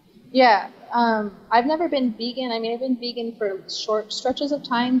 Yeah. I've never been vegan. I mean, I've been vegan for short stretches of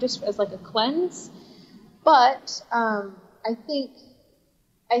time, just as like a cleanse. But I think,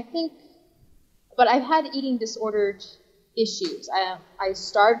 but I've had eating disordered issues. I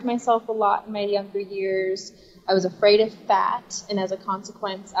starved myself a lot in my younger years. I was afraid of fat, and as a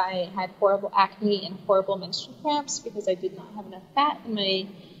consequence, I had horrible acne and horrible menstrual cramps because I did not have enough fat in my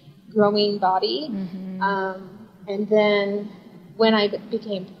growing body. Mm-hmm. And then when I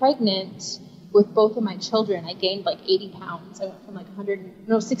became pregnant with both of my children, I gained like 80 pounds. I went from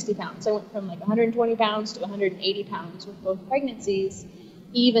 60 pounds. I went from 120 pounds to 180 pounds with both pregnancies,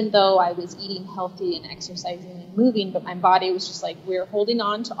 even though I was eating healthy and exercising and moving, but my body was just like, we're holding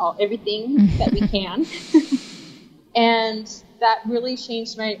on to everything that we can. And that really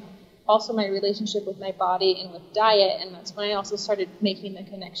changed my relationship with my body and with diet. And that's when I also started making the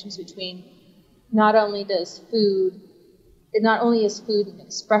connections between not only is food an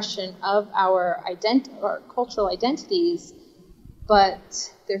expression of our cultural identities,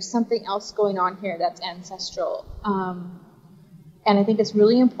 but there's something else going on here that's ancestral. And I think it's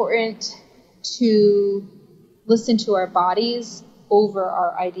really important to listen to our bodies over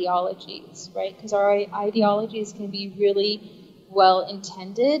our ideologies, right? Because our ideologies can be really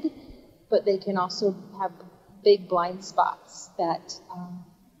well-intended, but they can also have big blind spots that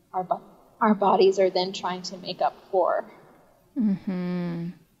our bodies are then trying to make up for. Mm-hmm.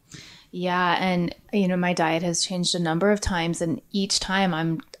 Yeah. And, my diet has changed a number of times, and each time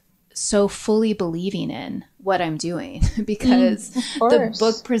I'm so fully believing in what I'm doing because the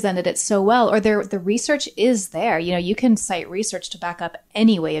book presented it so well, or the research is there. You can cite research to back up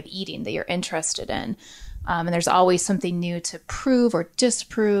any way of eating that you're interested in. And there's always something new to prove or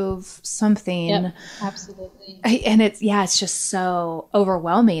disprove something. Yep, absolutely. And it's just so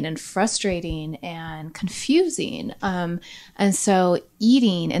overwhelming and frustrating and confusing. And so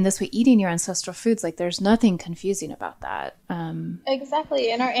eating your ancestral foods, like, there's nothing confusing about that.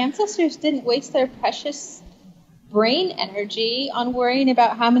 Exactly. And our ancestors didn't waste their precious brain energy on worrying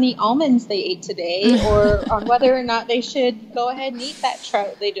about how many almonds they ate today or on whether or not they should go ahead and eat that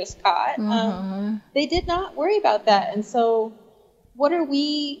trout they just caught. They did not worry about that. And so what are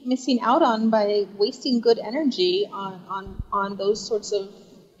we missing out on by wasting good energy on those sorts of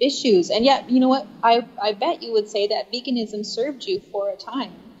issues? And yet, you know what? I bet you would say that veganism served you for a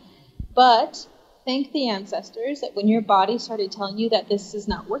time. But thank the ancestors that when your body started telling you that this is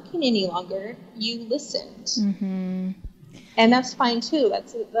not working any longer, you listened. Mm-hmm. And that's fine too.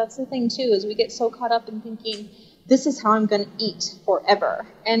 That's the thing too, is we get so caught up in thinking, this is how I'm going to eat forever.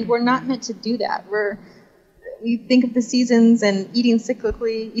 And we're not meant to do that. We think of the seasons and eating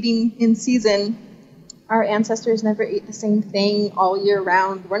cyclically, eating in season. Our ancestors never ate the same thing all year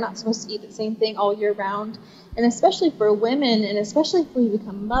round. We're not supposed to eat the same thing all year round. And especially for women, and especially if we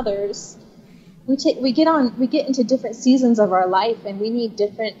become mothers, we get into different seasons of our life, and we need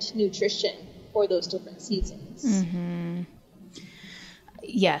different nutrition for those different seasons. Mm-hmm.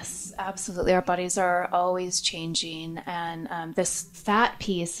 Yes, absolutely. Our bodies are always changing. And this fat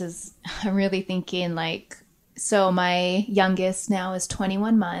piece is, I'm really thinking so my youngest now is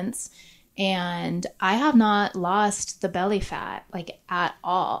 21 months, and I have not lost the belly fat at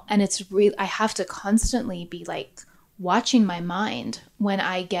all. And it's really, I have to constantly be watching my mind when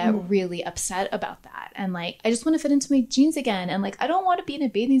I get really upset about that. And like, I just want to fit into my jeans again. And like, I don't want to be in a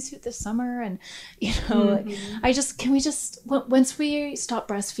bathing suit this summer. And, you know, can we just, once we stop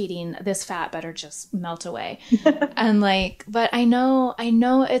breastfeeding, this fat better just melt away. And like, but I know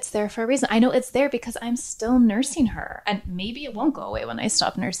it's there for a reason. I know it's there because I'm still nursing her, and maybe it won't go away when I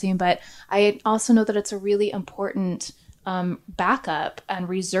stop nursing. But I also know that it's a really important backup and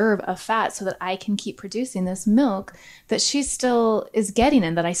reserve of fat so that I can keep producing this milk that she still is getting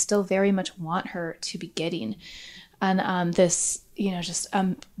and that I still very much want her to be getting. And this, you know, just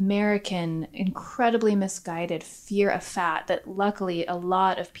American, incredibly misguided fear of fat that luckily a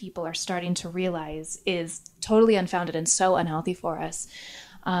lot of people are starting to realize is totally unfounded and so unhealthy for us.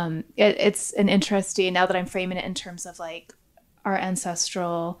 It's an interesting, now that I'm framing it in terms of like our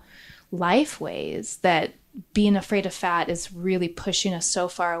ancestral life ways, that being afraid of fat is really pushing us so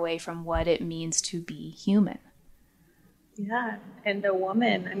far away from what it means to be human. Yeah, and a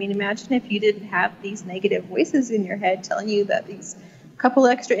woman, I mean, imagine if you didn't have these negative voices in your head telling you that these couple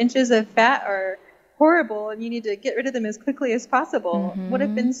extra inches of fat are horrible and you need to get rid of them as quickly as possible. What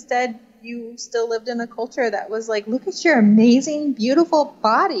if instead you still lived in a culture that was like, look at your amazing, beautiful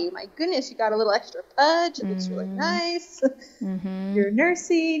body. My goodness, you got a little extra pudge. It looks really nice. You're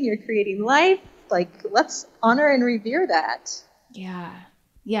nursing, you're creating life. Like, let's honor and revere that. Yeah.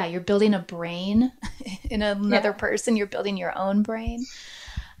 Yeah. You're building a brain in another person. You're building your own brain.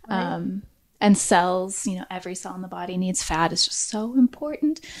 Right. And cells, you know, every cell in the body needs fat. It's just so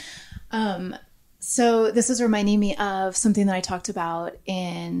important. So this is reminding me of something that I talked about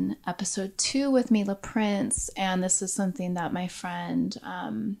in episode 2 with Mila Prince. And this is something that my friend,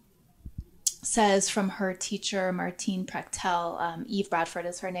 says from her teacher, Martine Prechtel, Eve Bradford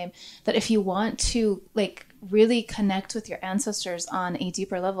is her name, that if you want to like really connect with your ancestors on a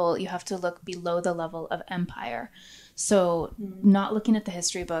deeper level, you have to look below the level of empire. So not looking at the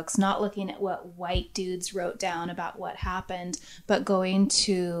history books, not looking at what white dudes wrote down about what happened, but going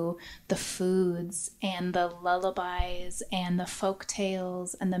to the foods and the lullabies and the folk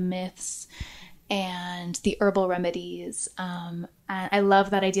tales and the myths and the herbal remedies. And I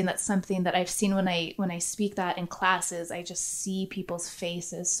love that idea. And that's something that I've seen when I speak that in classes. I just see people's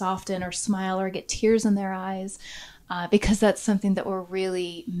faces soften or smile or get tears in their eyes, because that's something that we're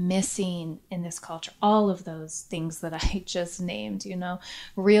really missing in this culture. All of those things that I just named, you know,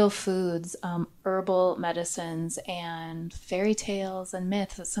 real foods, herbal medicines, and fairy tales and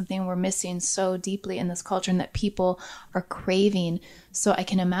myths. That's something we're missing so deeply in this culture and that people are craving. So I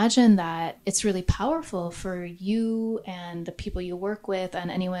can imagine that it's really powerful for you and the people you work with and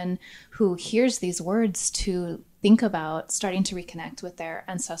anyone who hears these words to think about starting to reconnect with their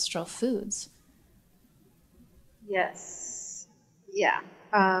ancestral foods. Yes. Yeah.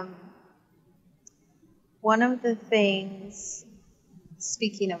 One of the things,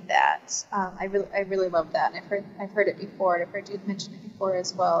 speaking of that, I really love that. And I've heard it before, and I've heard you mention it before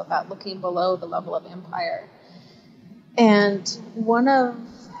as well, about looking below the level of empire. And one of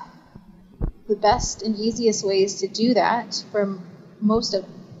the best and easiest ways to do that for most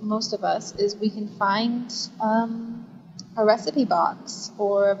of us is we can find a recipe box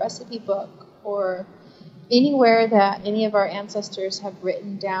or a recipe book or anywhere that any of our ancestors have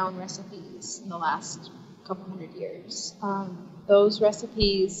written down recipes in the last couple hundred years. Those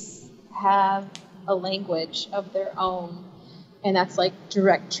recipes have a language of their own, and that's like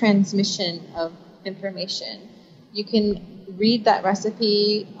direct transmission of information. You can read that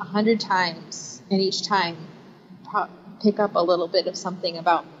recipe 100 times, and each time pick up a little bit of something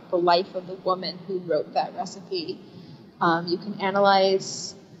about the life of the woman who wrote that recipe. You can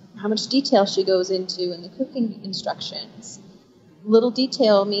analyze how much detail she goes into in the cooking instructions. Little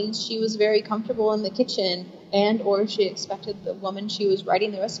detail means she was very comfortable in the kitchen, and or she expected the woman she was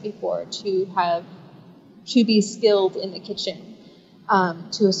writing the recipe for to be skilled in the kitchen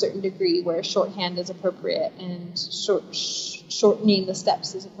to a certain degree, where shorthand is appropriate and shortening the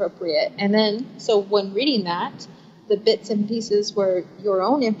steps is appropriate. And then, so when reading that, the bits and pieces where your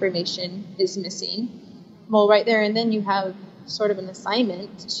own information is missing, well, right there and then you have sort of an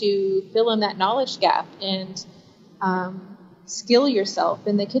assignment to fill in that knowledge gap and skill yourself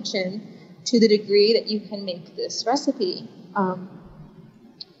in the kitchen to the degree that you can make this recipe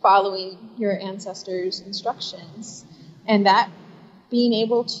following your ancestors' instructions. And that being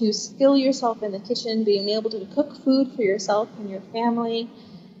able to skill yourself in the kitchen, being able to cook food for yourself and your family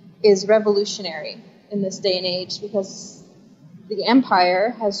is revolutionary in this day and age, because the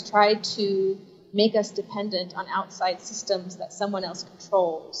empire has tried to make us dependent on outside systems that someone else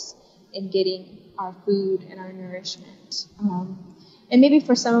controls in getting our food and our nourishment. And maybe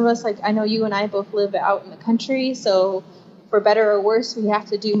for some of us, like I know you and I both live out in the country, so for better or worse, we have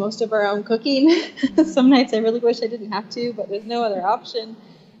to do most of our own cooking. Some nights I really wish I didn't have to, but there's no other option.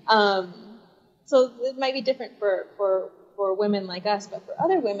 So it might be different for women like us, but for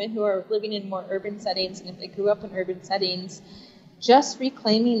other women who are living in more urban settings, and if they grew up in urban settings, just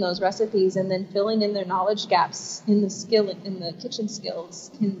reclaiming those recipes and then filling in their knowledge gaps in the kitchen skills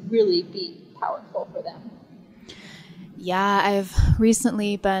can really be powerful for them. Yeah, I've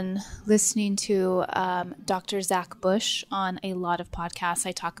recently been listening to Dr. Zach Bush on a lot of podcasts.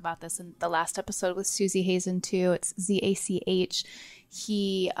 I talk about this in the last episode with Susie Hazen too. It's ZACH.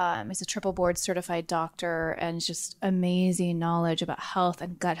 He is a triple board certified doctor and just amazing knowledge about health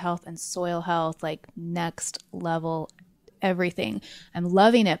and gut health and soil health, like next level everything. I'm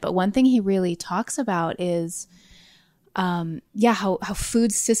loving it. But one thing he really talks about is how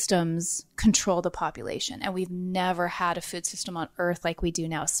food systems control the population. And we've never had a food system on earth like we do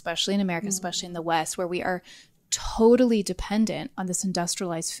now, especially in America, especially in the West, where we are totally dependent on this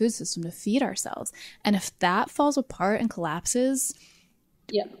industrialized food system to feed ourselves. And if that falls apart and collapses,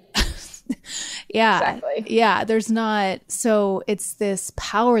 yeah. Exactly. Yeah, there's not. So it's this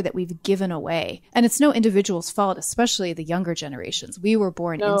power that we've given away. And it's no individual's fault, especially the younger generations. We were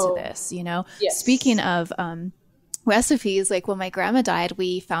born into this, you know? Yes. Speaking of recipes, like when my grandma died,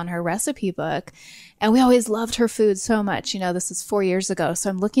 we found her recipe book and we always loved her food so much. You know, this is 4 years ago. So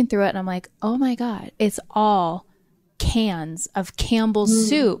I'm looking through it and I'm like, oh my God, it's all cans of Campbell's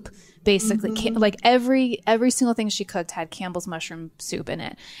soup. Basically, like every single thing she cooked had Campbell's mushroom soup in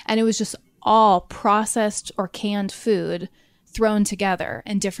it. And it was just all processed or canned food thrown together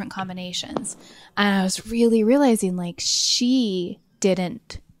in different combinations. And I was really realizing like she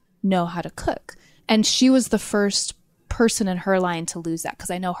didn't know how to cook. And she was the first person in her line to lose that, because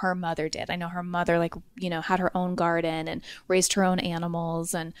I know her mother did. I know her mother, like, you know, had her own garden and raised her own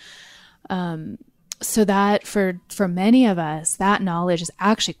animals. And so that for many of us, that knowledge is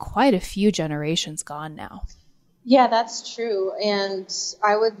actually quite a few generations gone now. Yeah, that's true. And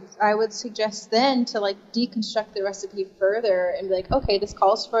I would suggest then to like deconstruct the recipe further and be like, okay, this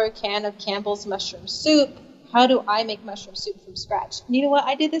calls for a can of Campbell's mushroom soup. How do I make mushroom soup from scratch? And you know what?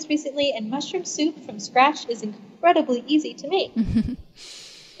 I did this recently, and mushroom soup from scratch is incredibly easy to make.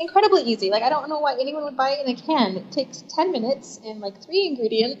 Incredibly easy. Like, I don't know why anyone would buy it in a can. It takes 10 minutes and like 3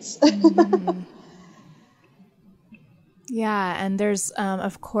 ingredients. Yeah, and there's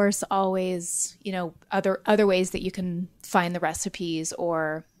of course always, you know, other ways that you can find the recipes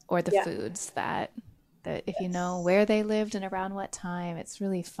or the foods that if you know where they lived and around what time, it's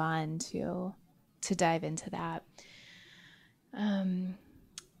really fun to dive into that.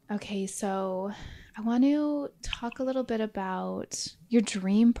 Okay, so I want to talk a little bit about your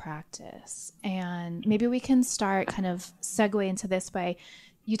dream practice, and maybe we can start kind of segue into this by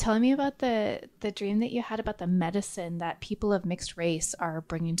you telling me about the dream that you had about the medicine that people of mixed race are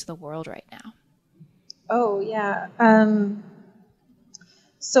bringing to the world right now. Oh, yeah.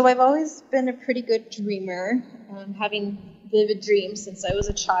 So I've always been a pretty good dreamer, having vivid dreams since I was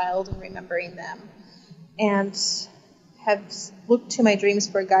a child and remembering them, and have looked to my dreams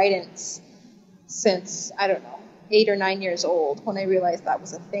for guidance since, I don't know, 8 or 9 years old, when I realized that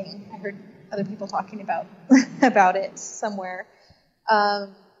was a thing. I heard other people talking about it somewhere.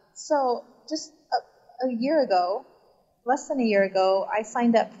 So just a year ago, less than a year ago, I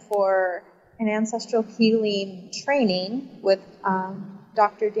signed up for an ancestral healing training with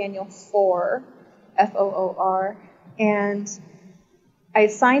Dr. Daniel Foor, Foor, and I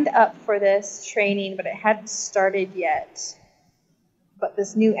signed up for this training, but it hadn't started yet. But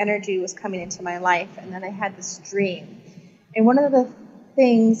this new energy was coming into my life, and then I had this dream. And one of the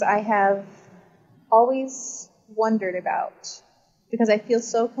things I have always wondered about, because I feel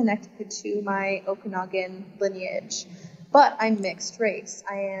so connected to my Okanagan lineage, but I'm mixed race.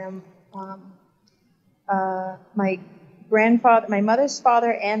 I am my mother's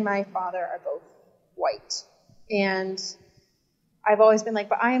father and my father are both white. And I've always been like,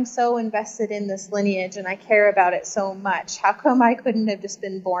 but I am so invested in this lineage and I care about it so much. How come I couldn't have just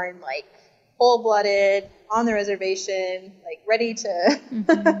been born like full-blooded, on the reservation, like ready to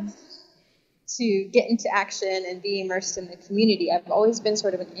to get into action and be immersed in the community? I've always been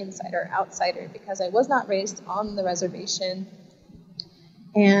sort of an insider, outsider, because I was not raised on the reservation.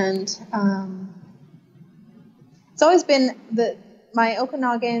 And it's always been my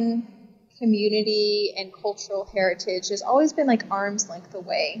Okanagan community and cultural heritage has always been like arm's length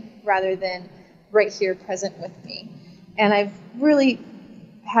away rather than right here present with me. And I've really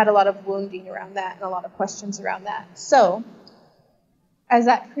had a lot of wounding around that and a lot of questions around that. So as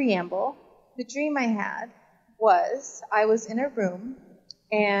that preamble, the dream I had was I was in a room,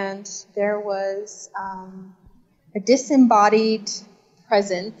 and there was a disembodied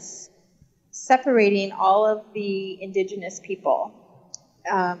presence separating all of the indigenous people.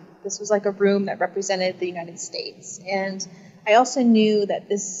 This was like a room that represented the United States. And I also knew that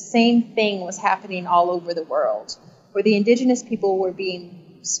this same thing was happening all over the world, where the indigenous people were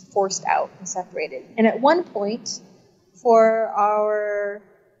being forced out and separated. And at one point, for our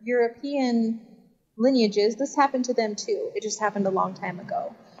European lineages, this happened to them too. It just happened a long time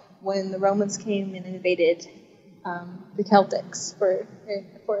ago, when the Romans came and invaded the Celtics, for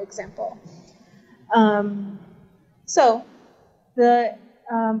example.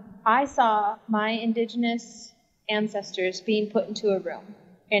 I saw my indigenous ancestors being put into a room,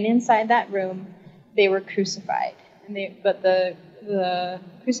 and inside that room, they were crucified. But the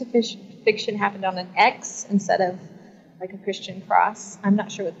crucifixion happened on an X instead of like a Christian cross. I'm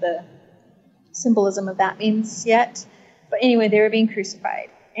not sure what the symbolism of that means yet, but anyway, they were being crucified,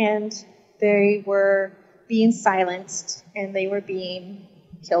 and they were being silenced, and they were being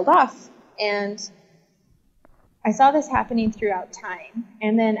killed off. And I saw this happening throughout time.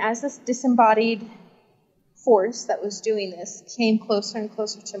 And then as this disembodied force that was doing this came closer and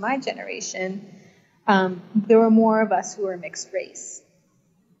closer to my generation, there were more of us who were mixed race.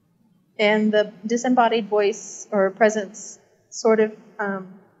 And the disembodied voice or presence sort of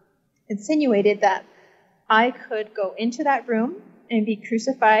insinuated that I could go into that room and be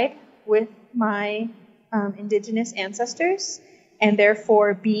crucified with my indigenous ancestors, and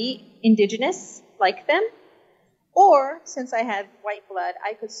therefore be indigenous like them. Or, since I had white blood,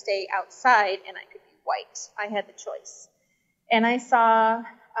 I could stay outside and I could be white. I had the choice. And I saw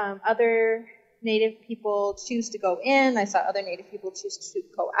other Native people choose to go in. I saw other Native people choose to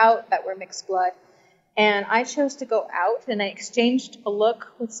go out that were mixed blood. And I chose to go out, and I exchanged a look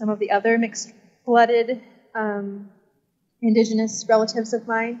with some of the other mixed-blooded indigenous relatives of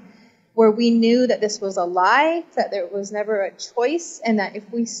mine, where we knew that this was a lie, that there was never a choice, and that if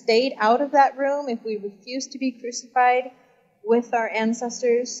we stayed out of that room, if we refused to be crucified with our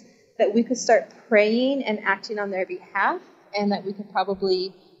ancestors, that we could start praying and acting on their behalf, and that we could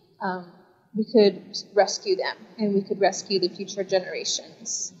probably, we could rescue them, and we could rescue the future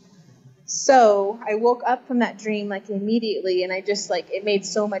generations. So I woke up from that dream like immediately, and I just it made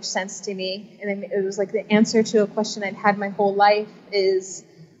so much sense to me, and it was like the answer to a question I'd had my whole life is,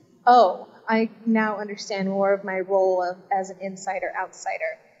 oh, I now understand more of my role as an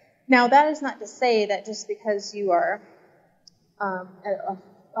insider-outsider. Now, that is not to say that just because you are a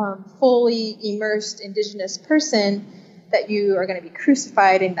fully immersed indigenous person that you are going to be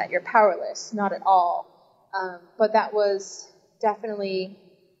crucified and that you're powerless. Not at all. But that was definitely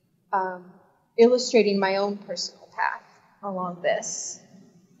illustrating my own personal path along this,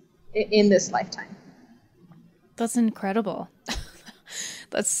 in this lifetime. That's incredible.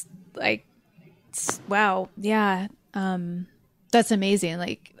 That's wow. Yeah. That's amazing.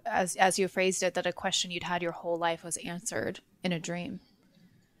 Like as you phrased it, that a question you'd had your whole life was answered in a dream.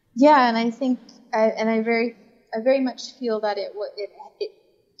 Yeah. And I think, I very much feel that it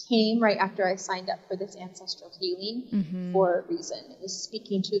came right after I signed up for this ancestral healing for a reason. It was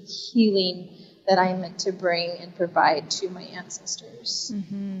speaking to the healing that I meant to bring and provide to my ancestors.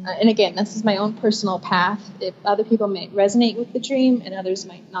 And again, this is my own personal path. If other people may resonate with the dream and others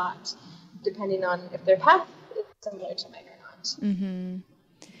might not, depending on if their path is similar to mine or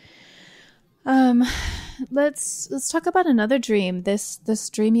not. Let's talk about another dream. This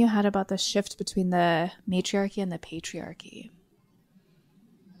dream you had about the shift between the matriarchy and the patriarchy.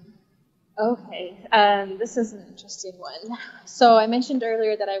 Okay, this is an interesting one. So I mentioned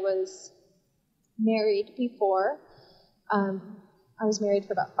earlier that I was married before. I was married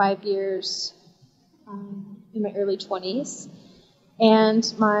for about 5 years in my early 20s.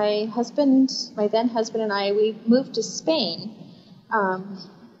 And my then husband and I, we moved to Spain.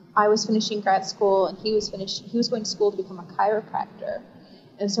 I was finishing grad school, and he was going to school to become a chiropractor.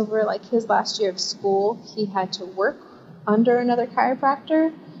 And so for his last year of school, he had to work under another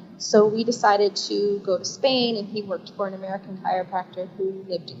chiropractor. So we decided to go to Spain, and he worked for an American chiropractor who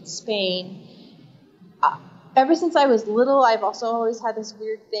lived in Spain. Ever since I was little, I've also always had this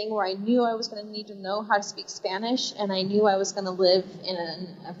weird thing where I knew I was going to need to know how to speak Spanish, and I knew I was going to live in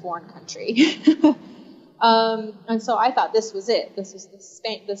a foreign country. And so I thought this was it.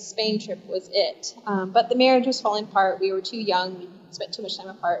 The Spain trip was it. But the marriage was falling apart. We were too young. We spent too much time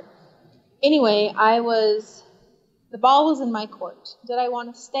apart. Anyway, the ball was in my court. Did I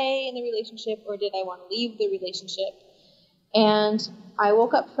want to stay in the relationship, or did I want to leave the relationship? And I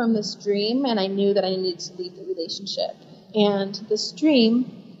woke up from this dream, and I knew that I needed to leave the relationship. And this dream,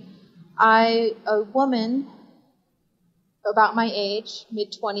 a woman about my age,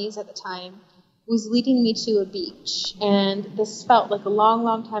 mid-20s at the time, was leading me to a beach. And this felt like a long,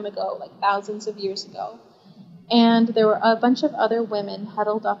 long time ago, like thousands of years ago. And there were a bunch of other women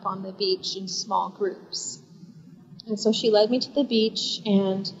huddled up on the beach in small groups. And so she led me to the beach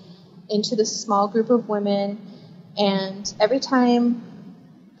and into this small group of women. And every time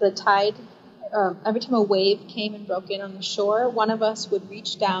every time a wave came and broke in on the shore, one of us would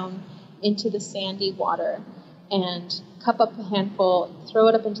reach down into the sandy water and cup up a handful, throw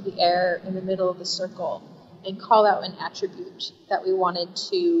it up into the air in the middle of the circle, and call out an attribute that we wanted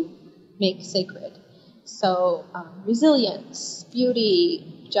to make sacred. So resilience,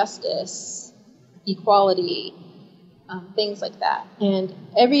 beauty, justice, equality, things like that. And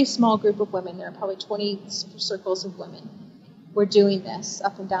every small group of women, there are probably 20 circles of women, were doing this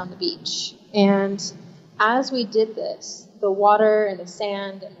up and down the beach. And as we did this, the water and the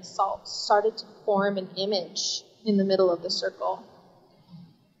sand and the salt started to form an image in the middle of the circle.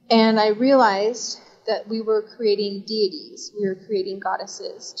 And I realized that we were creating deities, we were creating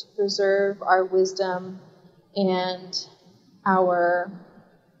goddesses to preserve our wisdom and our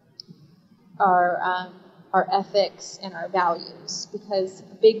ethics and our values, because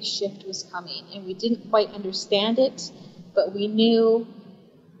a big shift was coming, and we didn't quite understand it, but we knew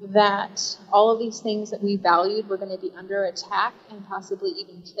that all of these things that we valued were going to be under attack and possibly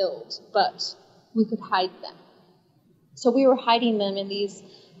even killed, but we could hide them. So we were hiding them in these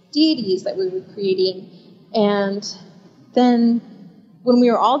deities that we were creating. And then when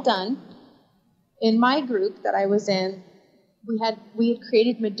we were all done, in my group that I was in, we had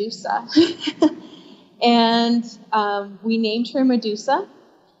created Medusa. And we named her Medusa,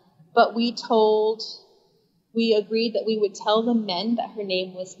 but we agreed that we would tell the men that her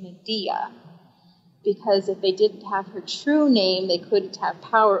name was Medea, because if they didn't have her true name, they couldn't have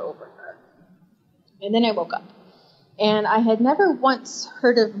power over her. And then I woke up. And I had never once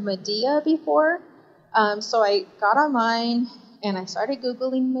heard of Medea before, so I got online and I started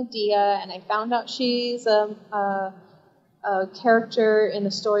Googling Medea, and I found out she's a character in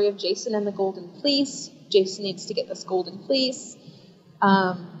the story of Jason and the Golden Fleece. Jason needs to get this golden fleece.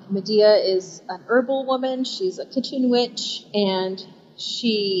 Medea is an herbal woman. She's a kitchen witch, and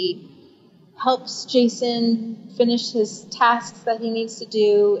she helps Jason finish his tasks that he needs to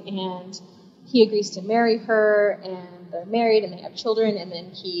do, and he agrees to marry her, and they're married, and they have children, and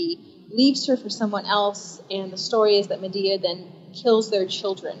then he leaves her for someone else, and the story is that Medea then kills their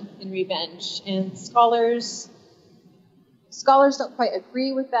children in revenge. And scholars don't quite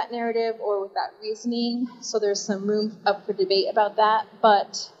agree with that narrative or with that reasoning, so there's some room up for debate about that.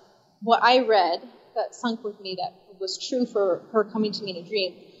 But what I read that sunk with me, that was true for her coming to me in a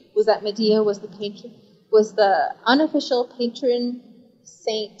dream, was that Medea was the unofficial patron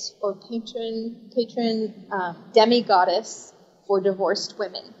saint or patron demigoddess for divorced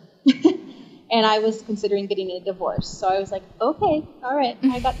women. And I was considering getting a divorce, so I was like, okay, all right,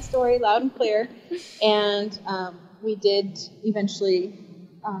 I got the story loud and clear. And we did eventually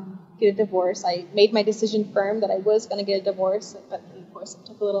get a divorce. I made my decision firm that I was going to get a divorce, but of course it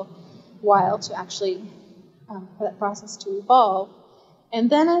took a little while to actually for that process to evolve. And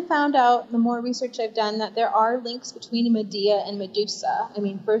then I found out, the more research I've done, that there are links between Medea and Medusa. I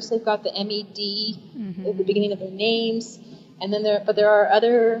mean, first they've got the MED at the beginning of their names, and then there are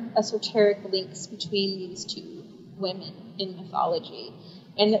other esoteric links between these two women in mythology.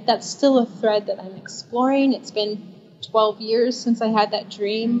 And that's still a thread that I'm exploring. It's been 12 years since I had that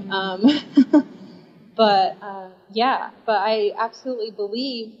dream. But I absolutely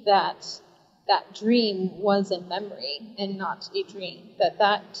believe that that dream was a memory and not a dream.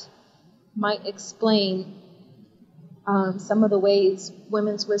 That might explain some of the ways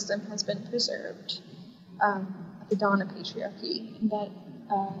women's wisdom has been preserved at the dawn of patriarchy, and that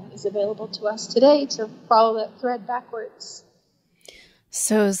is available to us today to follow that thread backwards.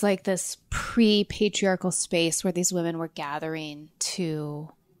 So it was like this pre-patriarchal space where these women were gathering to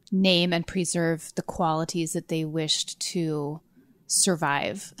name and preserve the qualities that they wished to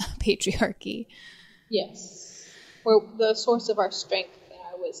survive patriarchy. Yes. Or the source of our strength and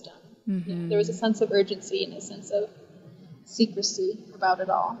our wisdom. Mm-hmm. Yeah, there was a sense of urgency and a sense of secrecy about it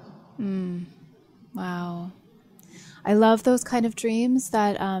all. Wow. I love those kind of dreams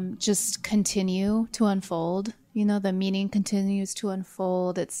that just continue to unfold. You know, the meaning continues to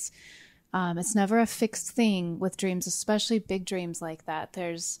unfold. It's never a fixed thing with dreams, especially big dreams like that.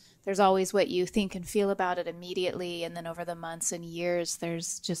 There's always what you think and feel about it immediately, and then over the months and years,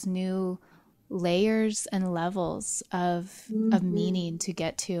 there's just new layers and levels of meaning to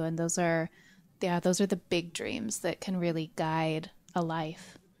get to, and those are the big dreams that can really guide a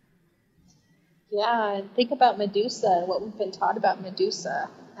life. Yeah, and think about Medusa and what we've been taught about Medusa.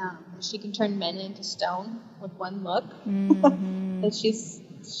 She can turn men into stone with one look. Mm-hmm. That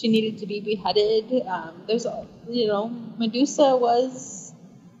she needed to be beheaded. Medusa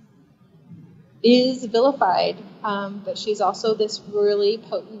is vilified, but she's also this really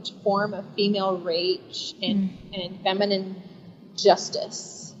potent form of female rage and feminine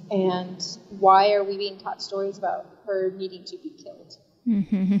justice. And why are we being taught stories about her needing to be killed?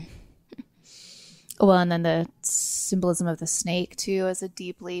 Mm-hmm. Well, and then the symbolism of the snake, too, as a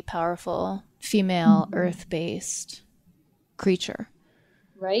deeply powerful female earth-based creature.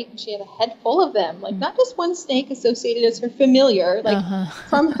 Right? And she had a head full of them. Like, not just one snake associated as her familiar. Like,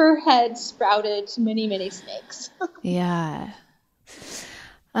 from her head sprouted many, many snakes. Yeah.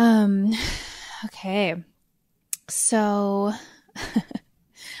 Okay. So...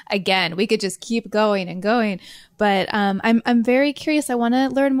 Again, we could just keep going and going, but I'm very curious. I want to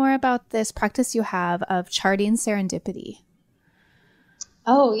learn more about this practice you have of charting serendipity.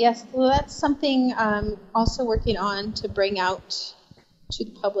 Oh, yes. Well, that's something I'm also working on to bring out to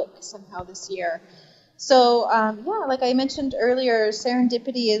the public somehow this year. So, like I mentioned earlier,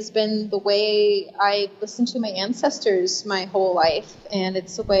 serendipity has been the way I listened to my ancestors my whole life, and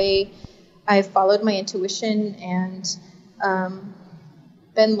it's the way I've followed my intuition and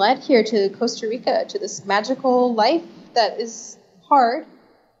been led here to Costa Rica, to this magical life that is hard,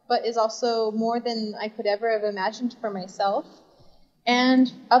 but is also more than I could ever have imagined for myself.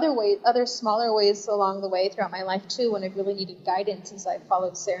 And other smaller ways along the way throughout my life too, when I really needed guidance as I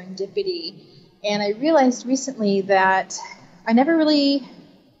followed serendipity. And I realized recently that I never really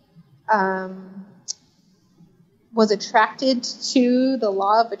was attracted to the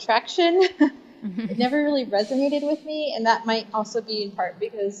law of attraction. It never really resonated with me, and that might also be in part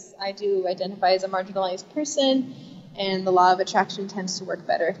because I do identify as a marginalized person, and the law of attraction tends to work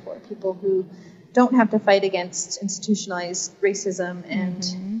better for people who don't have to fight against institutionalized racism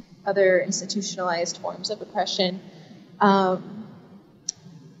and other institutionalized forms of oppression. But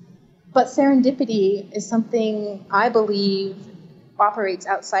serendipity is something I believe operates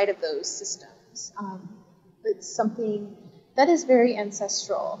outside of those systems. It's something that is very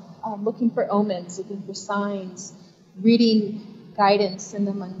ancestral, looking for omens, looking for signs, reading guidance in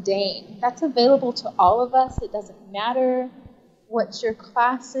the mundane. That's available to all of us. It doesn't matter what your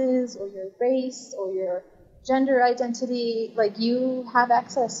class is or your race or your gender identity. Like, you have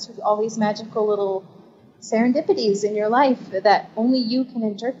access to all these magical little serendipities in your life that only you can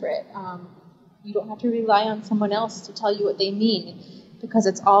interpret. You don't have to rely on someone else to tell you what they mean, because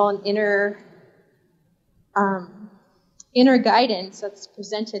it's all an inner guidance that's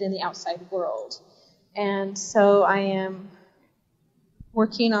presented in the outside world. And so I am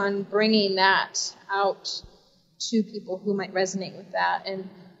working on bringing that out to people who might resonate with that. And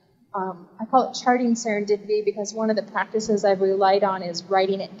I call it charting serendipity because one of the practices I've relied on is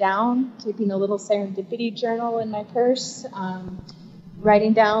writing it down, keeping a little serendipity journal in my purse,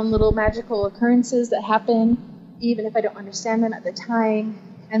 writing down little magical occurrences that happen, even if I don't understand them at the time.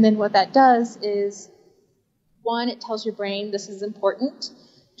 And then what that does is, one, it tells your brain this is important,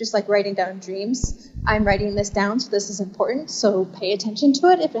 just like writing down dreams. I'm writing this down, so this is important, so pay attention to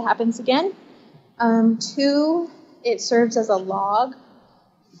it if it happens again. Two, it serves as a log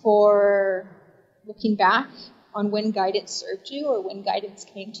for looking back on when guidance served you or when guidance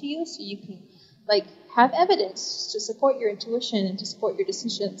came to you, so you can have evidence to support your intuition and to support your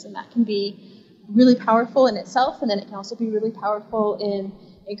decisions. And that can be really powerful in itself, and then it can also be really powerful in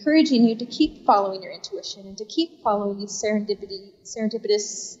encouraging you to keep following your intuition and to keep following these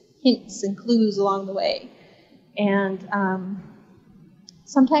serendipitous hints and clues along the way. And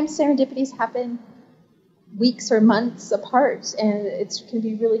sometimes serendipities happen weeks or months apart, and it can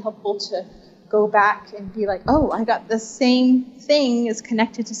be really helpful to go back and be like, oh, I got the same thing is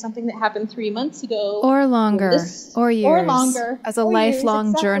connected to something that happened 3 months ago. Or longer, or years. Or longer. As a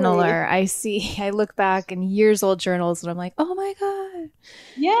lifelong journaler, I look back in years old journals and I'm like, oh my God.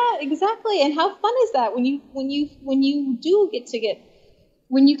 Yeah, exactly. And how fun is that when you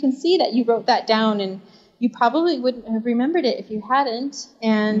can see that you wrote that down, and you probably wouldn't have remembered it if you hadn't,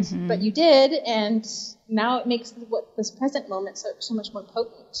 and but you did, and now it makes this present moment so much more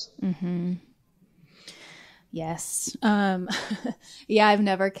potent. Mm-hmm. Yes. Yeah, I've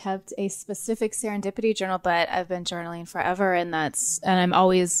never kept a specific serendipity journal, but I've been journaling forever, and I'm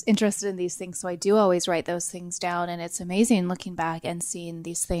always interested in these things. So I do always write those things down, and it's amazing looking back and seeing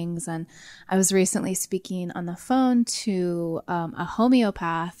these things. And I was recently speaking on the phone to a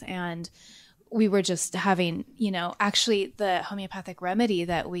homeopath, and we were just having, actually the homeopathic remedy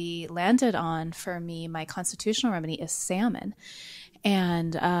that we landed on for me, my constitutional remedy, is salmon.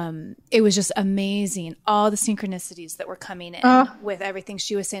 And it was just amazing, all the synchronicities that were coming in with everything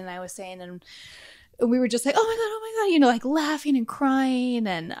she was saying and I was saying. And we were just like, oh my God, like laughing and crying.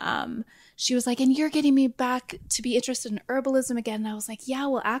 And she was like, and you're getting me back to be interested in herbalism again. And I was like, yeah,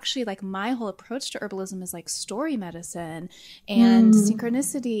 well, actually, like my whole approach to herbalism is like story medicine and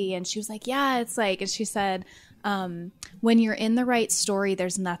synchronicity. And she was like, yeah, it's like, and she said, when you're in the right story,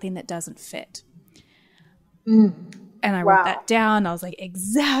 there's nothing that doesn't fit. And I wrote that down. I was like,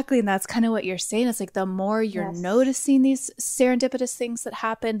 exactly. And that's kind of what you're saying. It's like the more you're noticing these serendipitous things that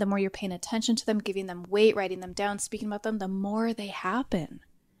happen, the more you're paying attention to them, giving them weight, writing them down, speaking about them, the more they happen.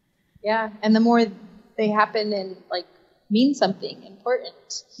 Yeah. And the more they happen and like mean something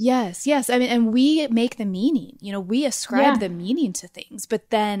important. Yes. I mean, and we make the meaning, we ascribe the meaning to things, but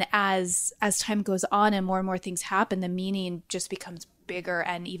then as time goes on and more things happen, the meaning just becomes bigger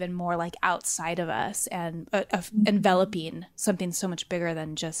and even more like outside of us and enveloping something so much bigger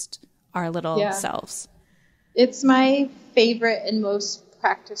than just our little selves. It's my favorite and most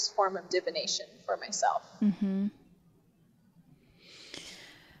practiced form of divination for myself. Mm-hmm.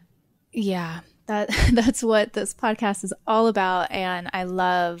 Yeah, that's what this podcast is all about. And I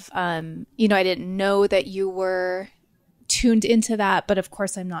love, I didn't know that you were tuned into that, but of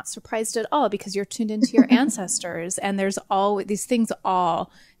course I'm not surprised at all because you're tuned into your ancestors, and there's all these things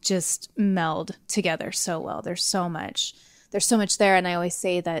all just meld together so well. There's so much there. And I always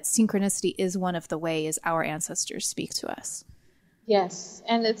say that synchronicity is one of the ways our ancestors speak to us. Yes.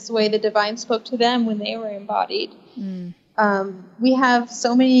 And it's the way the divine spoke to them when they were embodied. We have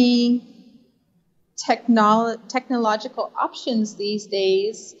so many technological options these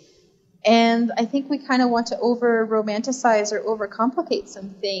days. And I think we kind of want to over-romanticize or over-complicate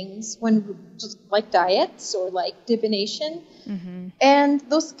some things when just like diets or like divination. Mm-hmm. And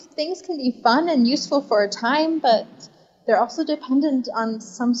those things can be fun and useful for a time, but they're also dependent on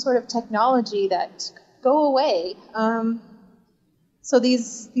some sort of technology that go away. So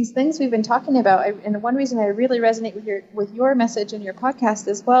these things we've been talking about, and one reason I really resonate with your message and your podcast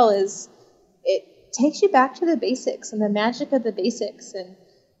as well is it takes you back to the basics and the magic of the basics, and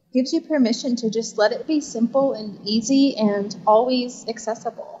gives you permission to just let it be simple and easy and always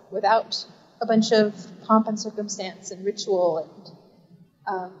accessible without a bunch of pomp and circumstance and ritual.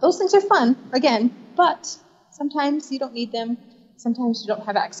 And those things are fun, again, but sometimes you don't need them. Sometimes you don't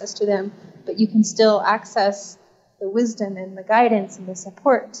have access to them, but you can still access the wisdom and the guidance and the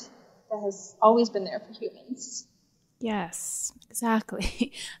support that has always been there for humans. Yes,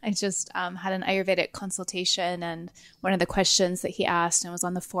 exactly. I just had an Ayurvedic consultation, and one of the questions that he asked, and it was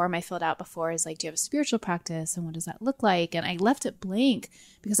on the form I filled out before, is like, do you have a spiritual practice, and what does that look like? And I left it blank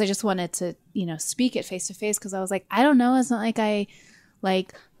because I just wanted to, speak it face to face, because I was like, I don't know. It's not like I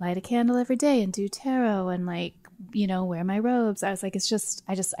like light a candle every day and do tarot and like, wear my robes. I was like,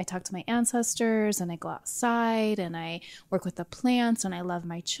 I talk to my ancestors and I go outside and I work with the plants and I love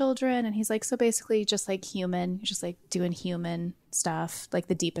my children. And he's like, so basically just like human, you're just like doing human stuff, like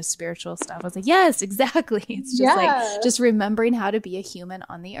the deepest spiritual stuff. I was like, yes, exactly. It's just like, just remembering how to be a human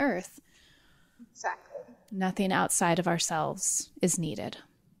on the earth. Exactly. Nothing outside of ourselves is needed.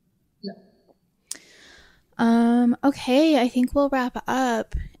 No. Okay, I think we'll wrap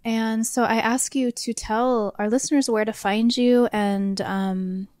up. And so I ask you to tell our listeners where to find you,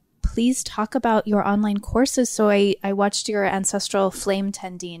 and please talk about your online courses. So I watched your Ancestral flame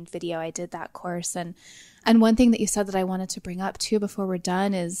tending video. I did that course. And one thing that you said that I wanted to bring up too before we're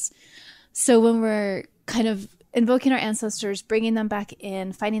done is, so when we're kind of invoking our ancestors, bringing them back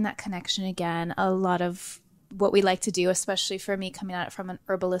in, finding that connection again, a lot of what we like to do, especially for me coming at it from an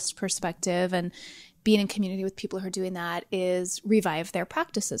herbalist perspective and being in community with people who are doing that, is revive their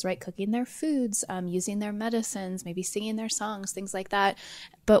practices, right? Cooking their foods, using their medicines, maybe singing their songs, things like that.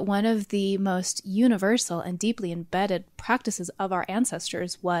 But one of the most universal and deeply embedded practices of our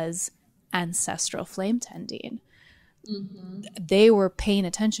ancestors was ancestral flame tending. Mm-hmm. They were paying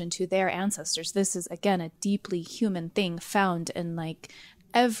attention to their ancestors. This is, again, a deeply human thing found in like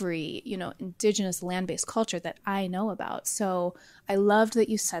every, indigenous land-based culture that I know about. So I loved that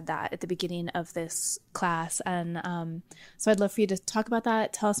you said that at the beginning of this class. And so I'd love for you to talk about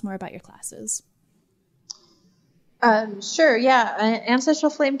that. Tell us more about your classes. Sure. Yeah.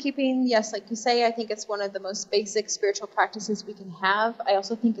 Ancestral flame keeping. Yes. Like you say, I think it's one of the most basic spiritual practices we can have. I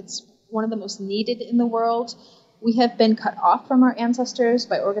also think it's one of the most needed in the world. We have been cut off from our ancestors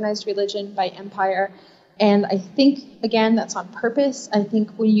by organized religion, by empire. And I think, again, that's on purpose. I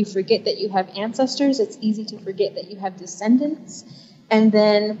think when you forget that you have ancestors, it's easy to forget that you have descendants. And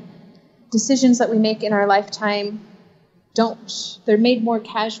then decisions that we make in our lifetime they're made more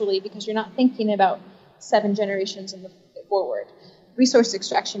casually because you're not thinking about 7 generations forward. resource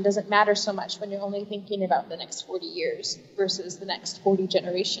extraction doesn't matter so much when you're only thinking about the next 40 years versus the next 40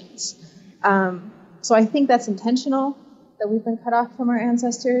 generations. So I think that's intentional, that we've been cut off from our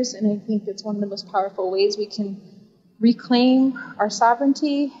ancestors, and I think it's one of the most powerful ways we can reclaim our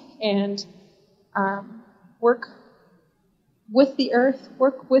sovereignty and work with the earth,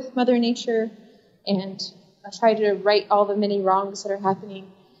 work with Mother Nature, and try to right all the many wrongs that are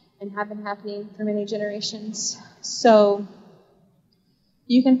happening and have been happening for many generations. So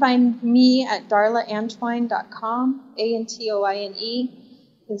you can find me at darlaantoine.com, Antoine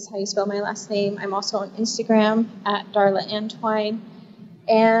is how you spell my last name. I'm also on Instagram at Darla Antoine.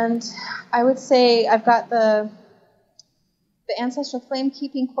 And I would say I've got the Ancestral Flame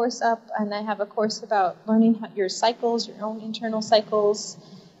Keeping course up, and I have a course about learning your cycles, your own internal cycles,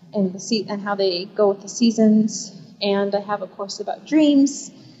 and and how they go with the seasons. And I have a course about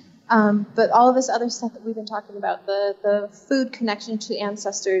dreams. But all of this other stuff that we've been talking about, the food connection to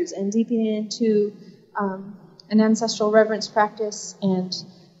ancestors and deepening into an ancestral reverence practice and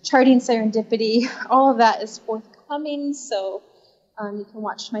charting serendipity, all of that is forthcoming. So you can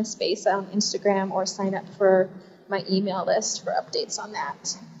watch my space on Instagram or sign up for my email list for updates on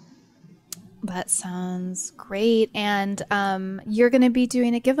that. That sounds great. And you're going to be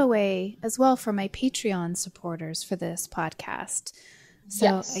doing a giveaway as well for my Patreon supporters for this podcast. So,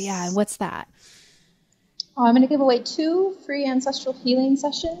 yes. Yeah, and what's that? I'm going to give away 2 free ancestral healing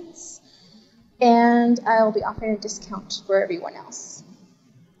sessions, and I'll be offering a discount for everyone else.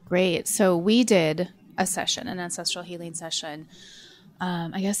 Great. So we did a session, an ancestral healing session.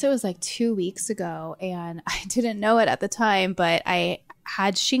 I guess it was like 2 weeks ago, and I didn't know it at the time, but I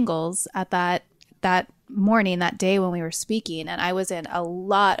had shingles at that morning, that day when we were speaking, and I was in a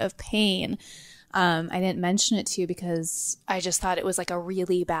lot of pain. I didn't mention it to you because I just thought it was like a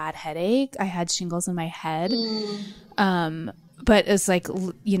really bad headache. I had shingles in my head. But it's like,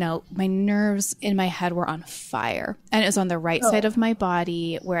 my nerves in my head were on fire, and it was on the right side of my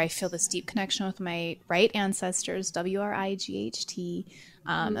body where I feel this deep connection with my right ancestors, WRIGHT,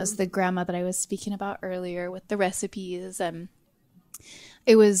 as the grandma that I was speaking about earlier with the recipes. And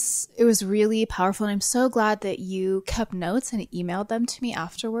it was really powerful. And I'm so glad that you kept notes and emailed them to me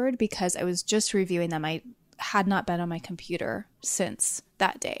afterward, because I was just reviewing them. I had not been on my computer since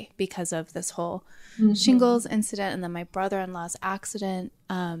that day because of this whole shingles incident and then my brother-in-law's accident.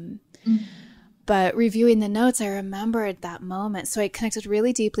 But reviewing the notes, I remembered that moment. So I connected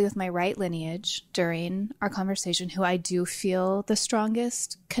really deeply with my right lineage during our conversation, who I do feel the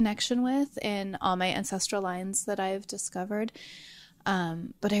strongest connection with in all my ancestral lines that I've discovered.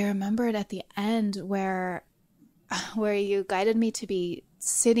 But I remembered at the end where you guided me to be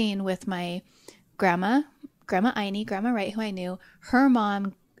sitting with my Grandma Aini, Grandma Wright, who I knew, her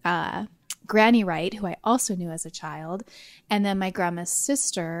mom, Granny Wright, who I also knew as a child, and then my grandma's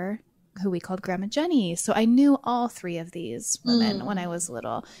sister, who we called Grandma Jenny. So I knew all 3 of these women when I was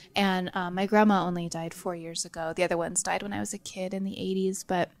little. And my grandma only died 4 years ago. The other ones died when I was a kid in the 80s.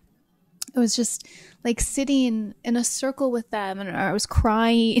 But it was just like sitting in a circle with them, and I was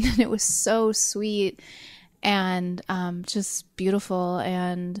crying, and it was so sweet and just beautiful.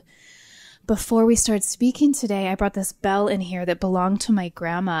 And before we started speaking today, I brought this bell in here that belonged to my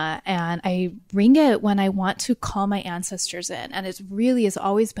grandma, and I ring it when I want to call my ancestors in. And it really has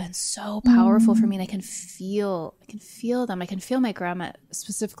always been so powerful for me. And I can feel them. I can feel my grandma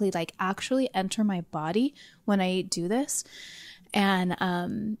specifically like actually enter my body when I do this.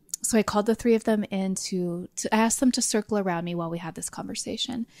 And so I called the 3 of them in to ask them to circle around me while we had this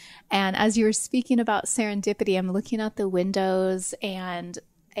conversation. And as you were speaking about serendipity, I'm looking out the windows, and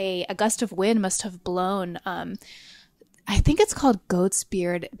a gust of wind must have blown. I think it's called goat's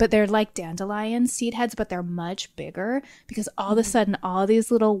beard, but they're like dandelion seed heads, but they're much bigger, because all of a sudden all these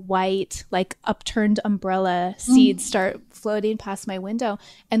little white, like upturned umbrella seeds start floating past my window.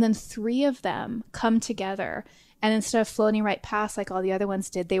 And then 3 of them come together. And instead of floating right past like all the other ones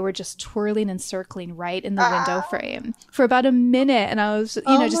did, they were just twirling and circling right in the window frame for about a minute. And I was,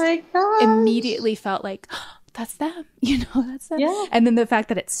 just immediately felt like, that's them, that's them. Yeah. And then the fact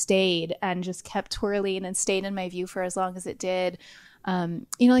that it stayed and just kept twirling and stayed in my view for as long as it did,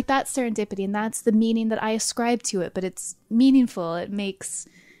 like that's serendipity, and that's the meaning that I ascribe to it. But it's meaningful.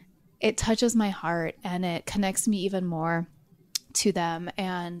 It touches my heart, and it connects me even more to them.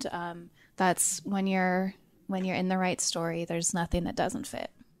 And that's when you're in the right story, there's nothing that doesn't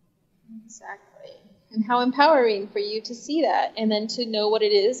fit. Exactly. And how empowering for you to see that, and then to know what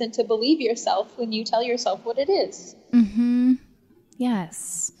it is, and to believe yourself when you tell yourself what it is. Mm-hmm.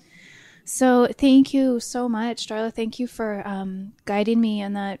 Yes. So thank you so much, Darla. Thank you for guiding me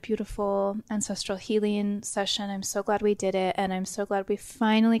in that beautiful ancestral healing session. I'm so glad we did it, and I'm so glad we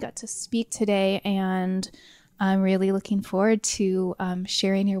finally got to speak today. And I'm really looking forward to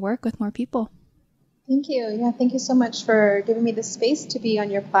sharing your work with more people. Thank you. Yeah, thank you so much for giving me the space to be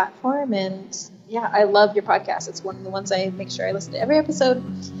on your platform. And yeah, I love your podcast. It's one of the ones I make sure I listen to every episode.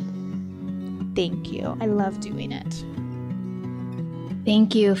 Thank you. I love doing it.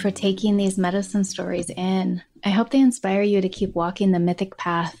 Thank you for taking these medicine stories in. I hope they inspire you to keep walking the mythic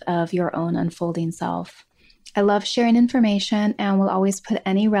path of your own unfolding self. I love sharing information and will always put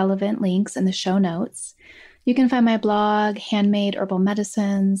any relevant links in the show notes. You can find my blog, handmade herbal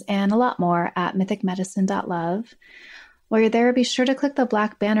medicines, and a lot more at mythicmedicine.love. While you're there, be sure to click the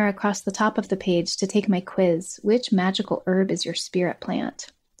black banner across the top of the page to take my quiz, Which Magical Herb is Your Spirit Plant?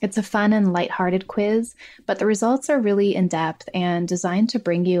 It's a fun and lighthearted quiz, but the results are really in-depth and designed to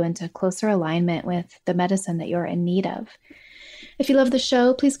bring you into closer alignment with the medicine that you're in need of. If you love the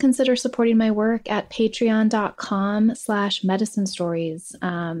show, please consider supporting my work at patreon.com/medicine stories.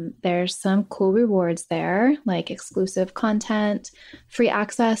 There's some cool rewards there, like exclusive content, free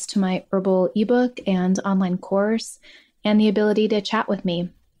access to my herbal ebook and online course, and the ability to chat with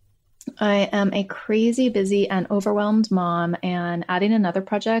me. I am a crazy, busy, and overwhelmed mom, and adding another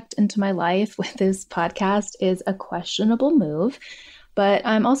project into my life with this podcast is a questionable move, but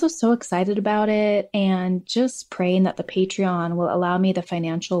I'm also so excited about it and just praying that the Patreon will allow me the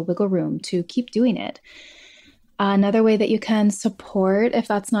financial wiggle room to keep doing it. Another way that you can support, if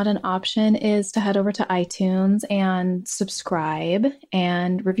that's not an option, is to head over to iTunes and subscribe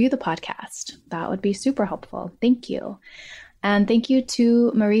and review the podcast. That would be super helpful. Thank you. And thank you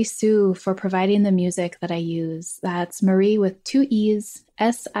to Marie Sue for providing the music that I use. That's Marie with 2 E's,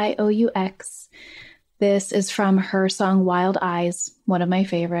 Sioux. This is from her song Wild Eyes, one of my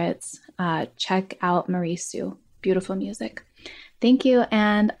favorites. Check out Marie Sue. Beautiful music. Thank you,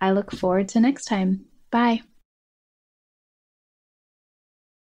 and I look forward to next time. Bye.